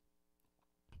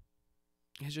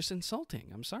is just insulting.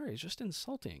 I'm sorry, it's just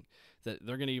insulting that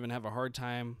they're going to even have a hard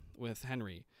time with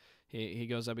Henry. He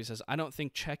goes up, he says, I don't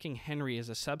think checking Henry is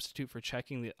a substitute for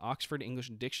checking the Oxford English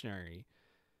Dictionary,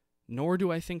 nor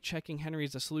do I think checking Henry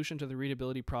is a solution to the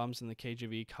readability problems in the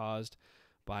KJV caused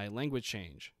by language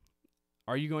change.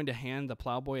 Are you going to hand the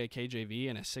plowboy a KJV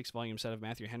and a 6-volume set of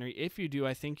Matthew Henry? If you do,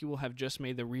 I think you will have just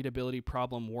made the readability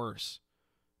problem worse.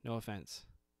 No offense.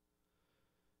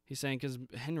 He's saying because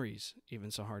Henry's even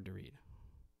so hard to read.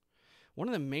 One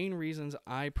of the main reasons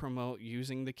I promote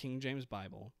using the King James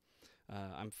Bible,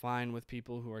 I'm fine with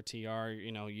people who are TR,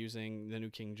 using the New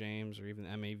King James or even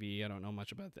the MAV. I don't know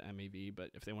much about the MAV,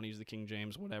 but if they want to use the King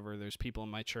James, whatever. There's people in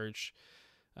my church,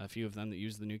 a few of them that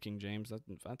use the New King James.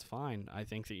 That's fine. I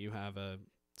think that you have a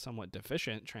somewhat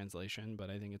deficient translation, but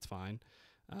I think it's fine.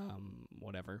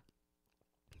 Whatever.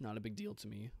 Not a big deal to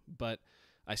me. But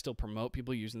I still promote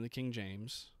people using the King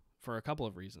James for a couple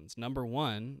of reasons. Number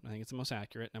one, I think it's the most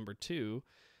accurate. Number two,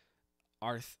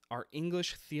 our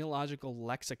English theological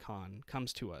lexicon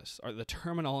comes to us, or the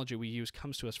terminology we use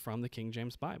comes to us from the King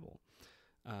James Bible.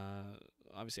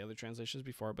 Obviously other translations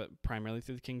before, but primarily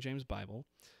through the King James Bible.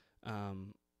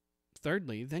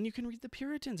 Thirdly, then you can read the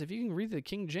Puritans. If you can read the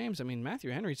King James, I mean, Matthew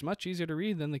Henry's much easier to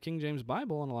read than the King James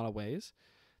Bible in a lot of ways.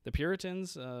 The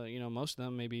Puritans, most of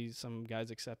them, maybe some guys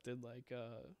accepted, like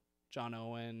John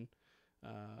Owen,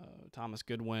 Thomas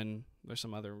Goodwin. There's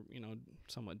some other,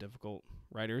 somewhat difficult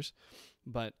writers.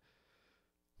 But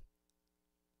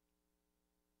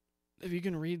if you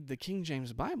can read the King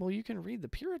James Bible, you can read the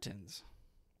Puritans.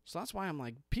 So that's why I'm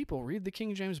like, people, read the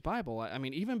King James Bible. I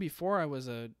mean, even before I was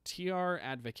a TR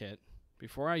advocate,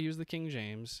 before I used the King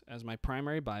James as my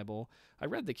primary Bible, I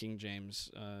read the King James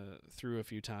through a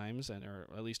few times, or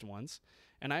at least once.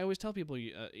 And I always tell people,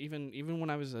 even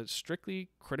when I was a strictly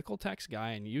critical text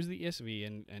guy and used the ESV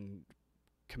and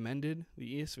commended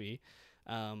the ESV,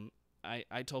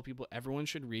 I told people everyone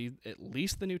should read at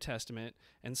least the New Testament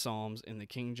and Psalms in the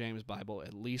King James Bible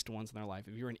at least once in their life.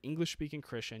 If you're an English-speaking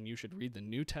Christian, you should read the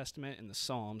New Testament and the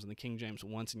Psalms and the King James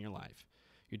once in your life.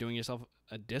 You're doing yourself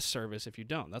a disservice if you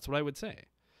don't. That's what I would say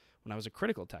when I was a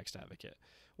critical text advocate.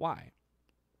 Why?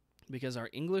 Because our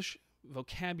English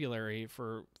vocabulary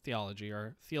for theology,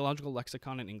 our theological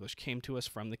lexicon in English, came to us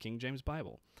from the King James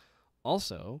Bible.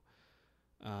 Also,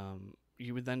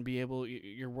 you would then be able,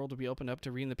 your world would be opened up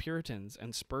to reading the Puritans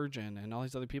and Spurgeon and all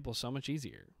these other people so much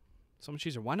easier. So much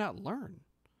easier. Why not learn?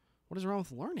 What is wrong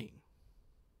with learning?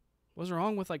 What's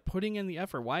wrong with putting in the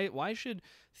effort? Why should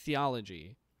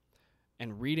theology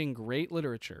and reading great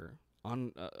literature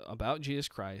on about Jesus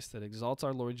Christ that exalts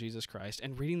our Lord Jesus Christ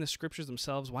and reading the scriptures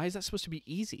themselves, why is that supposed to be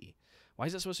easy? Why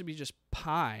is that supposed to be just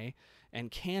pie and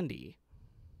candy?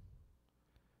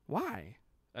 Why?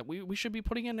 We should be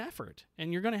putting in effort,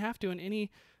 and you're going to have to in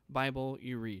any Bible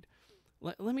you read.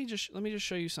 Let me just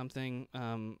show you something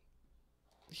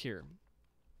here.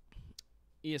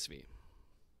 ESV.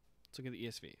 Let's look at the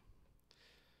ESV.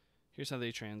 Here's how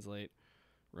they translate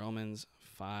Romans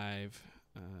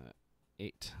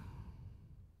 5:8.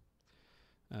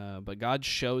 But God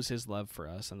shows his love for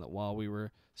us, and that while we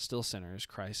were still sinners,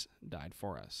 Christ died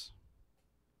for us.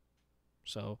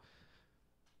 So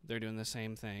they're doing the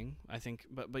same thing, I think,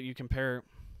 but you compare,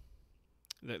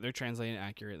 they're translating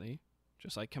accurately,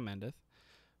 just like commendeth,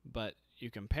 but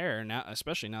you compare now,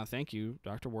 especially now, thank you,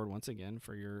 Dr. Ward, once again,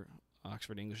 for your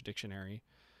Oxford English Dictionary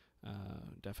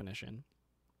definition.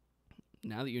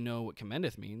 Now that you know what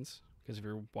commendeth means, because if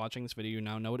you're watching this video, you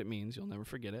now know what it means, you'll never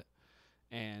forget it,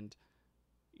 and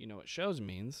you know what shows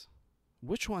means,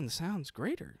 which one sounds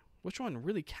greater? Which one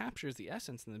really captures the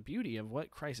essence and the beauty of what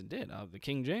Christ did? The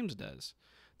King James does.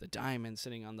 The diamond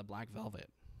sitting on the black velvet.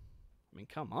 I mean,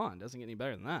 come on, doesn't get any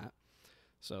better than that.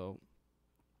 So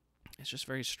it's just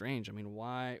very strange. I mean,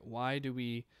 why do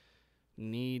we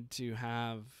need to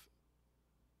have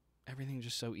everything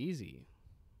just so easy?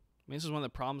 I mean, this is one of the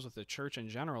problems with the church in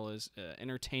general is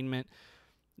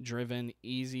entertainment-driven,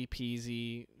 easy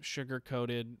peasy,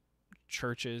 sugar-coated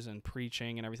churches and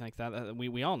preaching and everything like that.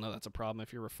 We all know that's a problem.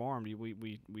 If you're Reformed,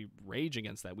 we rage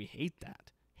against that. We hate that.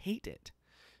 Hate it.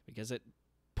 Because it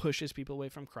pushes people away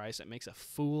from Christ. It makes a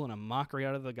fool and a mockery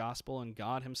out of the gospel and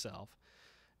God himself.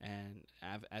 And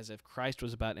as if Christ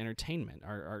was about entertainment.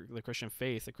 The Christian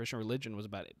faith, the Christian religion was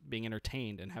about being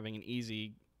entertained and having an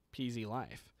easy peasy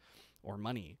life, or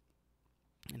money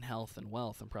and health and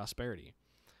wealth and prosperity.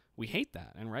 We hate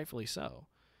that, and rightfully so.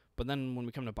 But then when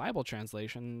we come to Bible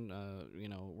translation,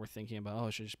 we're thinking about,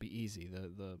 it should just be easy.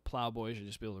 The plowboy should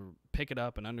just be able to pick it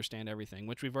up and understand everything,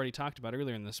 which we've already talked about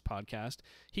earlier in this podcast.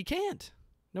 He can't.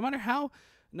 No matter how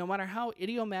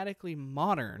idiomatically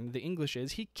modern the English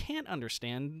is, he can't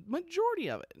understand majority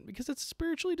of it because it's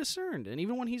spiritually discerned. And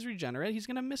even when he's regenerate, he's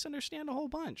going to misunderstand a whole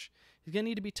bunch. He's going to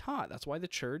need to be taught. That's why the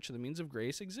church, the means of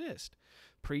grace, exist.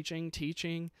 Preaching,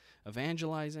 teaching,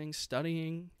 evangelizing,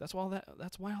 studying. That's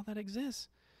why all that exists.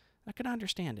 I could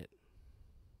understand it.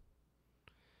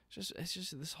 It's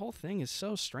just this whole thing is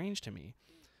so strange to me.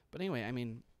 But anyway, I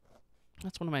mean,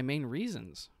 that's one of my main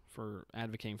reasons for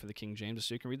advocating for the King James, is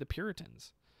so you can read the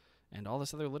Puritans and all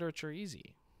this other literature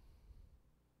easy.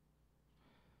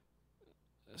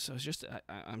 So it's just,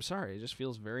 I'm sorry, it just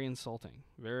feels very insulting.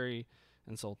 Very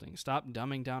insulting. Stop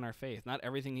dumbing down our faith. Not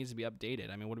everything needs to be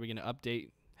updated. I mean, what are we going to update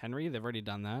Henry? They've already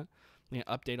done that. We're going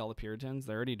to update all the Puritans.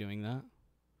 They're already doing that.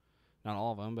 Not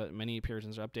all of them, but many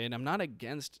Puritans are updated. I'm not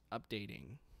against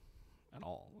updating at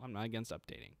all. I'm not against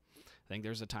updating. I think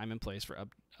there's a time and place for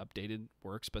updated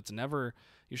works, but it's never,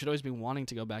 you should always be wanting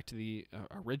to go back to the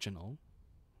original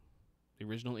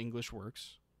English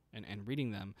works and reading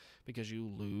them, because you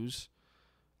lose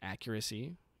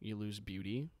accuracy, you lose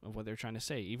beauty of what they're trying to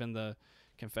say. Even the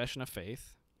Confession of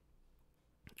Faith,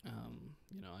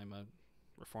 I'm a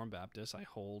Reformed Baptist.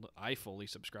 I fully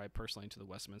subscribe personally to the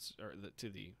Westminster,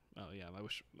 I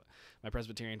wish my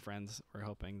Presbyterian friends were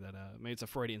hoping that maybe it's a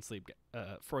Freudian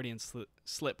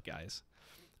slip, guys.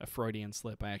 A Freudian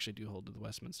slip. I actually do hold to the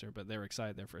Westminster, but they were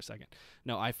excited there for a second.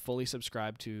 No, I fully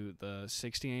subscribe to the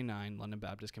 1689 London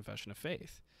Baptist Confession of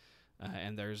Faith,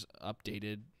 and there's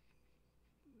updated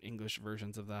English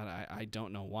versions of that. I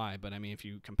don't know why, but I mean, if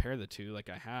you compare the two,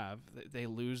 like I have, they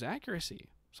lose accuracy.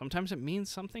 Sometimes it means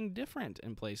something different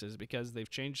in places because they've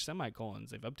changed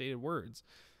semicolons, they've updated words,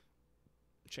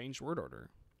 changed word order.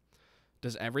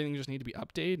 Does everything just need to be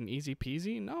updated and easy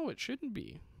peasy? No, it shouldn't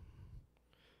be.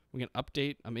 We can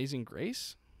update Amazing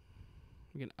Grace.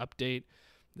 We can update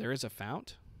There is a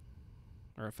Fount,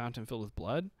 or a fountain filled with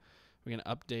blood. We can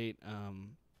update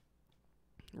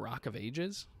Rock of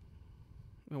Ages.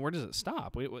 I mean, where does it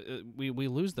stop? We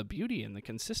lose the beauty and the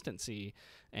consistency,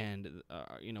 and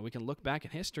we can look back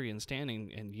at history and stand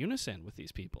in unison with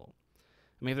these people.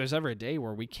 I mean, if there's ever a day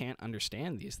where we can't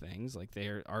understand these things, like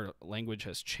our language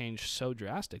has changed so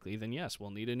drastically, then yes,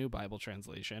 we'll need a new Bible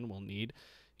translation. We'll need,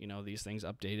 these things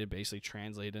updated, basically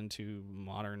translated into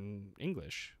modern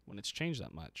English when it's changed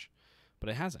that much. But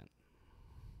it hasn't.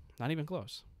 Not even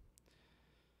close.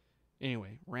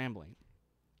 Anyway, rambling.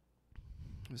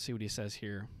 Let's see what he says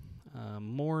here.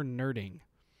 More nerding.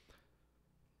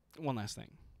 One last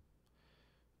thing.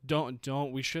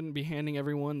 We shouldn't be handing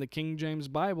everyone the King James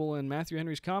Bible and Matthew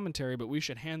Henry's commentary, but we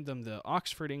should hand them the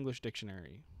Oxford English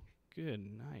Dictionary. Good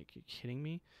night. Are you kidding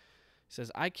me? He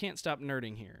says, I can't stop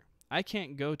nerding here. I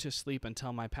can't go to sleep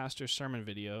until my pastor's sermon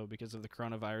video, because of the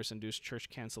coronavirus-induced church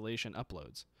cancellation,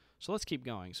 uploads. So let's keep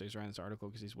going. So he's writing this article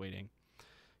because he's waiting.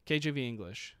 KJV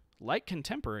English, like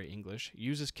contemporary English,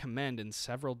 uses commend in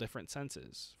several different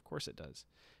senses. Of course it does.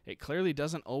 It clearly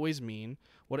doesn't always mean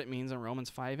what it means in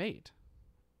Romans 5:8.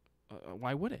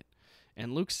 Why would it?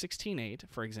 In Luke 16:8,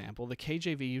 for example, the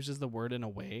KJV uses the word in a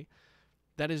way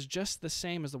that is just the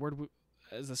same as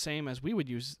we would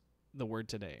use the word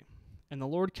today. And the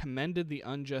Lord commended the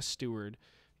unjust steward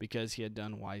because he had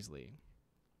done wisely.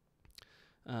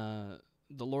 The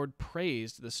Lord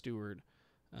praised the steward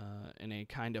in a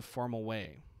kind of formal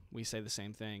way. We say the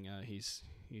same thing. He's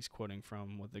quoting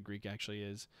from what the Greek actually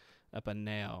is,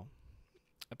 epaneo.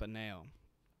 Epaneo.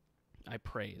 I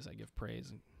praise. I give praise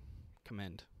and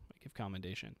commend. I give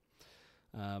commendation.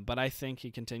 But I think,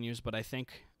 he continues, but I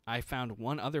think I found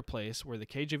one other place where the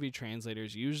KJV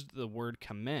translators used the word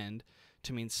commend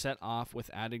to mean set off with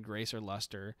added grace or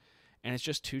luster, and it's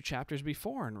just 2 chapters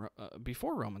before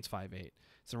Romans 5:8.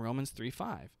 It's in Romans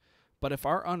 3:5. But if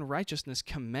our unrighteousness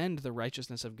commend the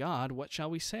righteousness of God, what shall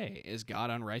we say? Is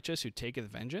God unrighteous who taketh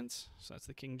vengeance? So that's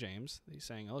the King James. He's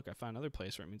saying, oh, look, I found another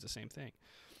place where it means the same thing.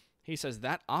 He says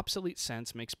that obsolete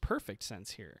sense makes perfect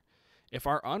sense here. If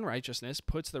our unrighteousness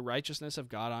puts the righteousness of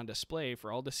God on display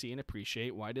for all to see and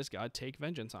appreciate, why does God take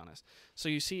vengeance on us? So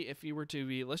you see, if you were to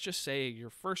be, let's just say your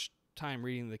first time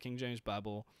reading the King James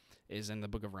Bible is in the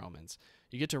book of Romans.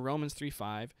 You get to Romans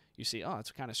 3:5, you see, oh,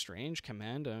 it's kind of strange,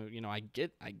 commend. I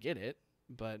get it,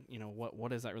 but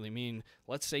what does that really mean?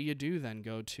 Let's say you do then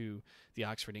go to the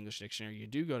Oxford English Dictionary, you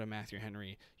do go to Matthew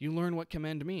Henry, you learn what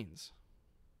commend means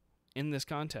in this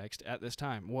context at this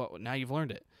time. Well, now you've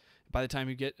learned it. By the time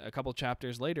you get a couple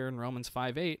chapters later in Romans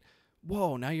 5:8,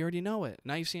 whoa, now you already know it.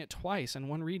 Now you've seen it twice in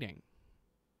one reading.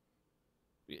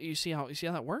 You see how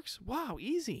that works? Wow,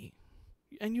 easy.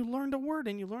 And you learned a word,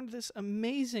 and you learned this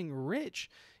amazing, rich,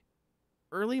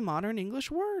 early modern English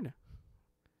word.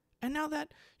 And now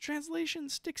that translation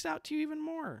sticks out to you even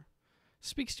more,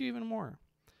 speaks to you even more.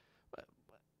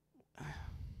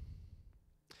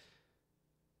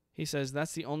 He says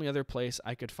that's the only other place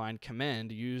I could find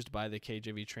commend used by the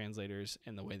KJV translators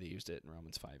in the way they used it in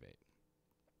Romans 5:8.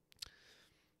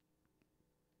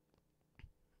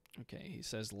 Okay, he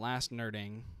says last bit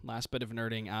of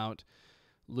nerding out.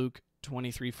 Luke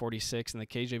 23:46 and the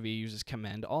KJV uses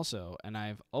commend also, and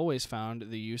I've always found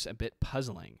the use a bit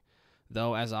puzzling,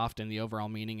 though as often the overall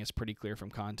meaning is pretty clear from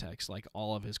context, like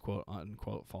all of his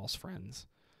quote-unquote false friends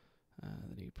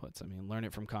that he puts. I mean, learn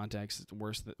it from context. The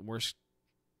worst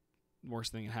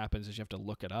thing that happens is you have to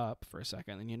look it up for a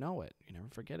second, and you know it. You never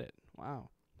forget it.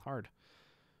 Wow, hard.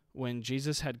 When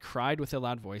Jesus had cried with a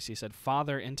loud voice, he said,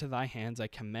 Father, into thy hands I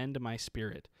commend my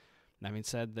spirit. And having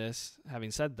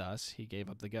said thus, he gave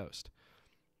up the ghost.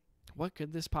 What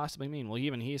could this possibly mean? Well,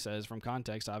 even he says, from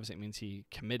context, obviously it means he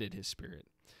committed his spirit.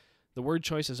 The word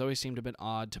choice has always seemed a bit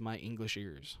odd to my English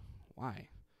ears. Why?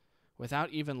 Without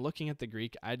even looking at the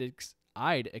Greek, I'd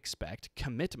expect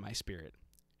commit my spirit.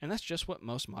 And that's just what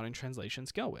most modern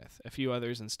translations go with. A few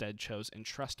others instead chose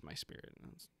entrust my spirit.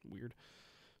 That's weird.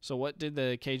 So what did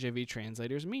the KJV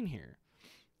translators mean here?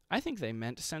 I think they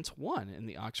meant sense 1 in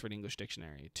the Oxford English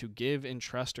Dictionary, to give,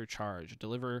 entrust, or charge,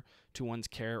 deliver to one's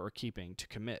care or keeping, to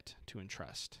commit, to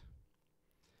entrust.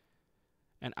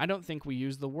 And I don't think we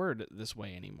use the word this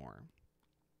way anymore.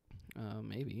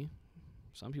 Maybe.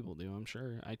 Some people do, I'm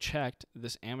sure. I checked.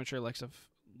 This amateur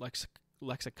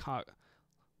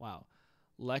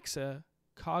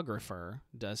lexicographer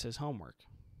does his homework.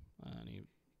 And he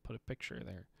put a picture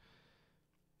there.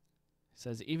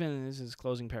 Says, this is his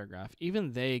closing paragraph,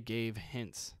 even they gave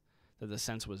hints that the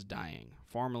sense was dying,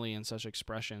 formerly in such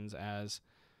expressions as,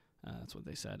 that's what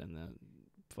they said in the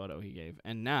photo he gave.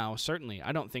 And now, certainly,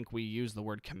 I don't think we use the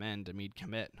word commend to mean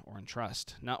commit or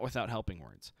entrust, not without helping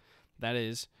words. That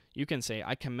is, you can say,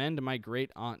 I commend my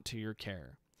great aunt to your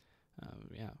care.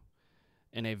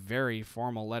 In a very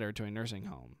formal letter to a nursing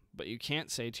home. But you can't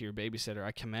say to your babysitter,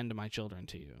 I commend my children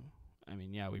to you. I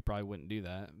mean, yeah, we probably wouldn't do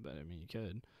that, but I mean, you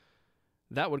could.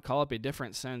 That would call up a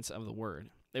different sense of the word.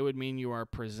 It would mean you are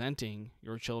presenting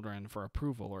your children for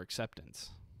approval or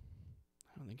acceptance.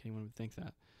 I don't think anyone would think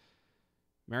that.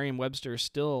 Merriam-Webster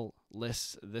still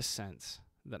lists this sense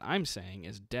that I'm saying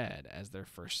is dead as their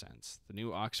first sense. The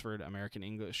New Oxford American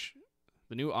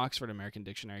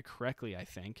Dictionary correctly, I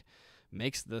think,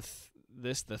 makes this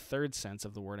the third sense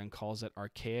of the word and calls it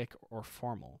archaic or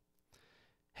formal.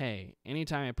 Hey,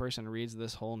 anytime a person reads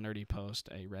this whole nerdy post,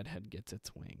 a redhead gets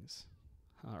its wings.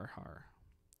 Har har.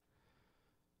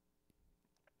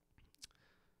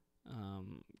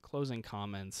 Closing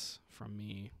comments from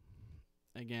me.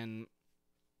 Again,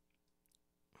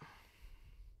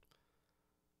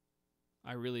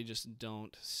 I really just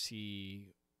don't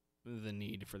see the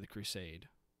need for the crusade.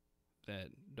 that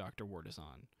Dr. Ward is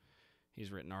on.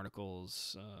 He's written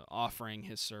articles offering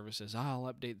his services.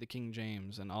 I'll update the King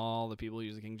James, and all the people who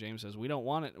use the King James says, we don't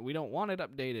want it. We don't want it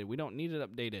updated. We don't need it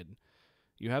updated.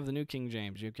 You have the new King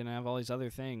James. You can have all these other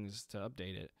things to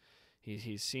update it.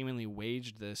 He's seemingly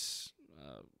waged this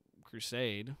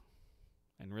crusade,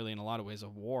 and really in a lot of ways a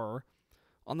war,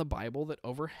 on the Bible that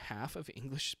over half of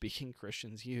English-speaking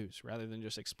Christians use, rather than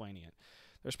just explaining it.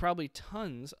 There's probably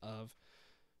tons of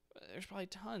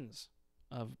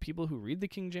people who read the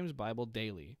King James Bible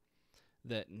daily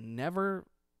that never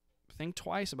think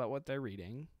twice about what they're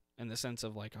reading, in the sense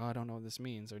of like, oh, I don't know what this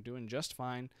means. They're doing just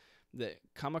fine, that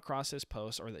come across his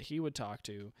posts or that he would talk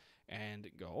to and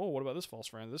go, oh, what about this false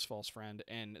friend?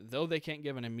 And though they can't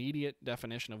give an immediate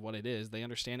definition of what it is, they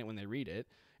understand it when they read it.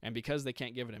 And because they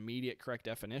can't give an immediate correct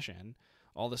definition,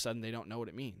 all of a sudden they don't know what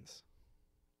it means.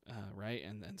 Right?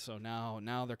 And so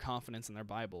now their confidence in their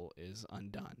Bible is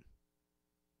undone.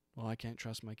 Well, I can't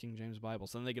trust my King James Bible.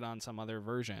 So then they get on some other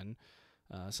version,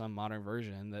 some modern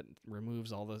version that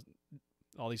removes all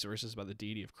these verses about the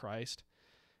deity of Christ.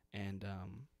 And,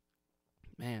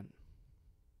 man,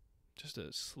 just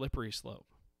a slippery slope.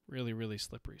 Really, really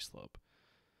slippery slope.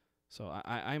 So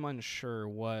I'm unsure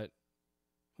what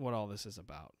all this is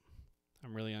about.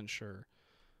 I'm really unsure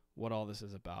what all this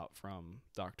is about from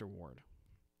Dr. Ward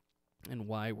and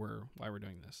why we're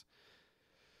doing this.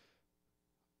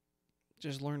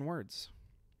 Just learn words.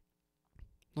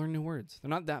 Learn new words. They're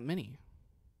not that many.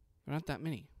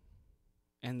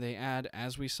 And they add,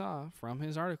 as we saw from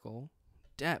his article,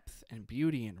 depth and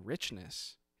beauty and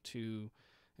richness to,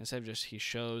 instead of just he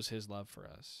shows his love for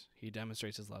us. He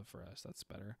demonstrates his love for us. That's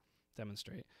better.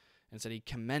 Demonstrate. Instead, he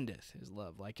commendeth his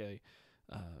love, like a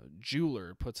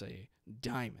jeweler puts a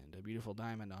beautiful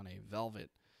diamond on a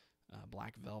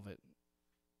black velvet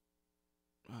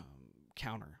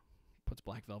counter. Puts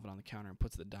black velvet on the counter and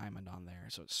puts the diamond on there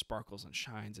so it sparkles and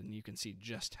shines, and you can see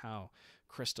just how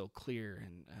crystal clear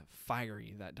and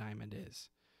fiery that diamond is.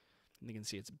 And you can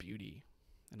see its beauty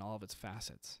in all of its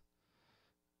facets.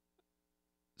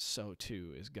 So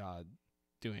too is God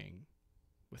doing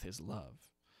with his love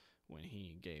when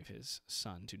he gave his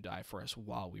son to die for us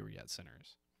while we were yet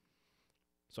sinners.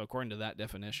 So according to that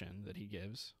definition that he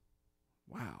gives,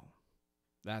 wow,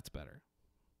 that's better.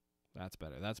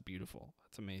 That's beautiful.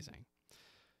 That's amazing.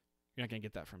 You're not going to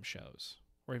get that from shows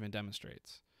or even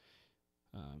demonstrates.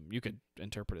 You could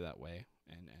interpret it that way,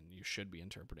 and you should be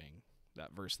interpreting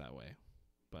that verse that way.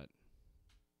 But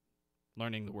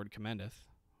learning the word commendeth,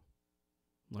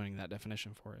 learning that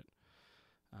definition for it,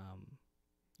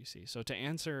 you see. So to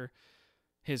answer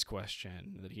his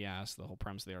question that he asked, the whole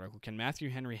premise of the article, can Matthew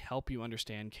Henry help you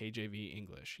understand KJV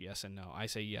English? Yes and no. I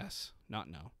say yes, not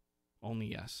no. Only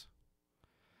yes.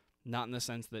 Not in the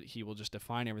sense that he will just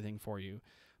define everything for you,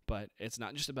 but it's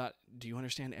not just about, do you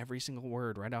understand every single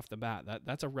word right off the bat?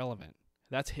 That's irrelevant.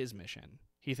 That's his mission.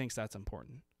 He thinks that's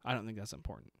important. I don't think that's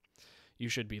important. You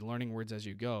should be learning words as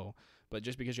you go, but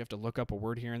just because you have to look up a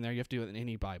word here and there, you have to do it in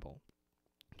any Bible.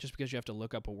 Just because you have to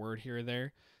look up a word here or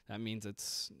there, that means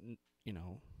it's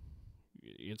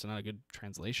not a good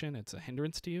translation. It's a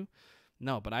hindrance to you.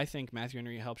 No, but I think Matthew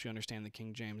Henry helps you understand the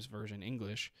King James Version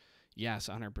English. Yes,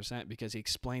 100%, because he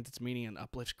explains its meaning and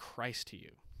uplifts Christ to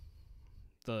you.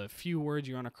 The few words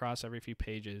you run across every few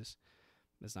pages,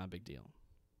 that's not a big deal.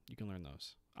 You can learn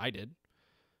those. I did.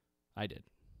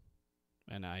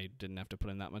 And I didn't have to put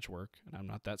in that much work, and I'm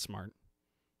not that smart,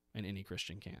 and any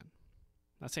Christian can.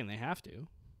 Not saying they have to,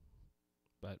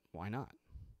 but why not?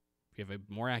 If you have a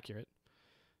more accurate,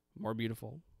 more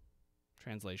beautiful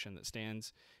translation that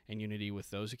stands in unity with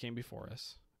those who came before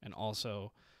us, and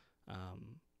also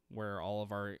where all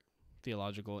of our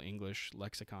theological English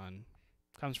lexicon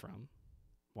comes from,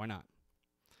 why not?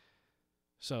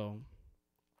 So,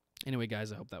 anyway,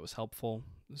 guys, I hope that was helpful.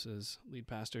 This is Lead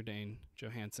Pastor Dane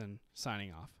Johansson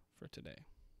signing off for today.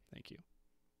 Thank you.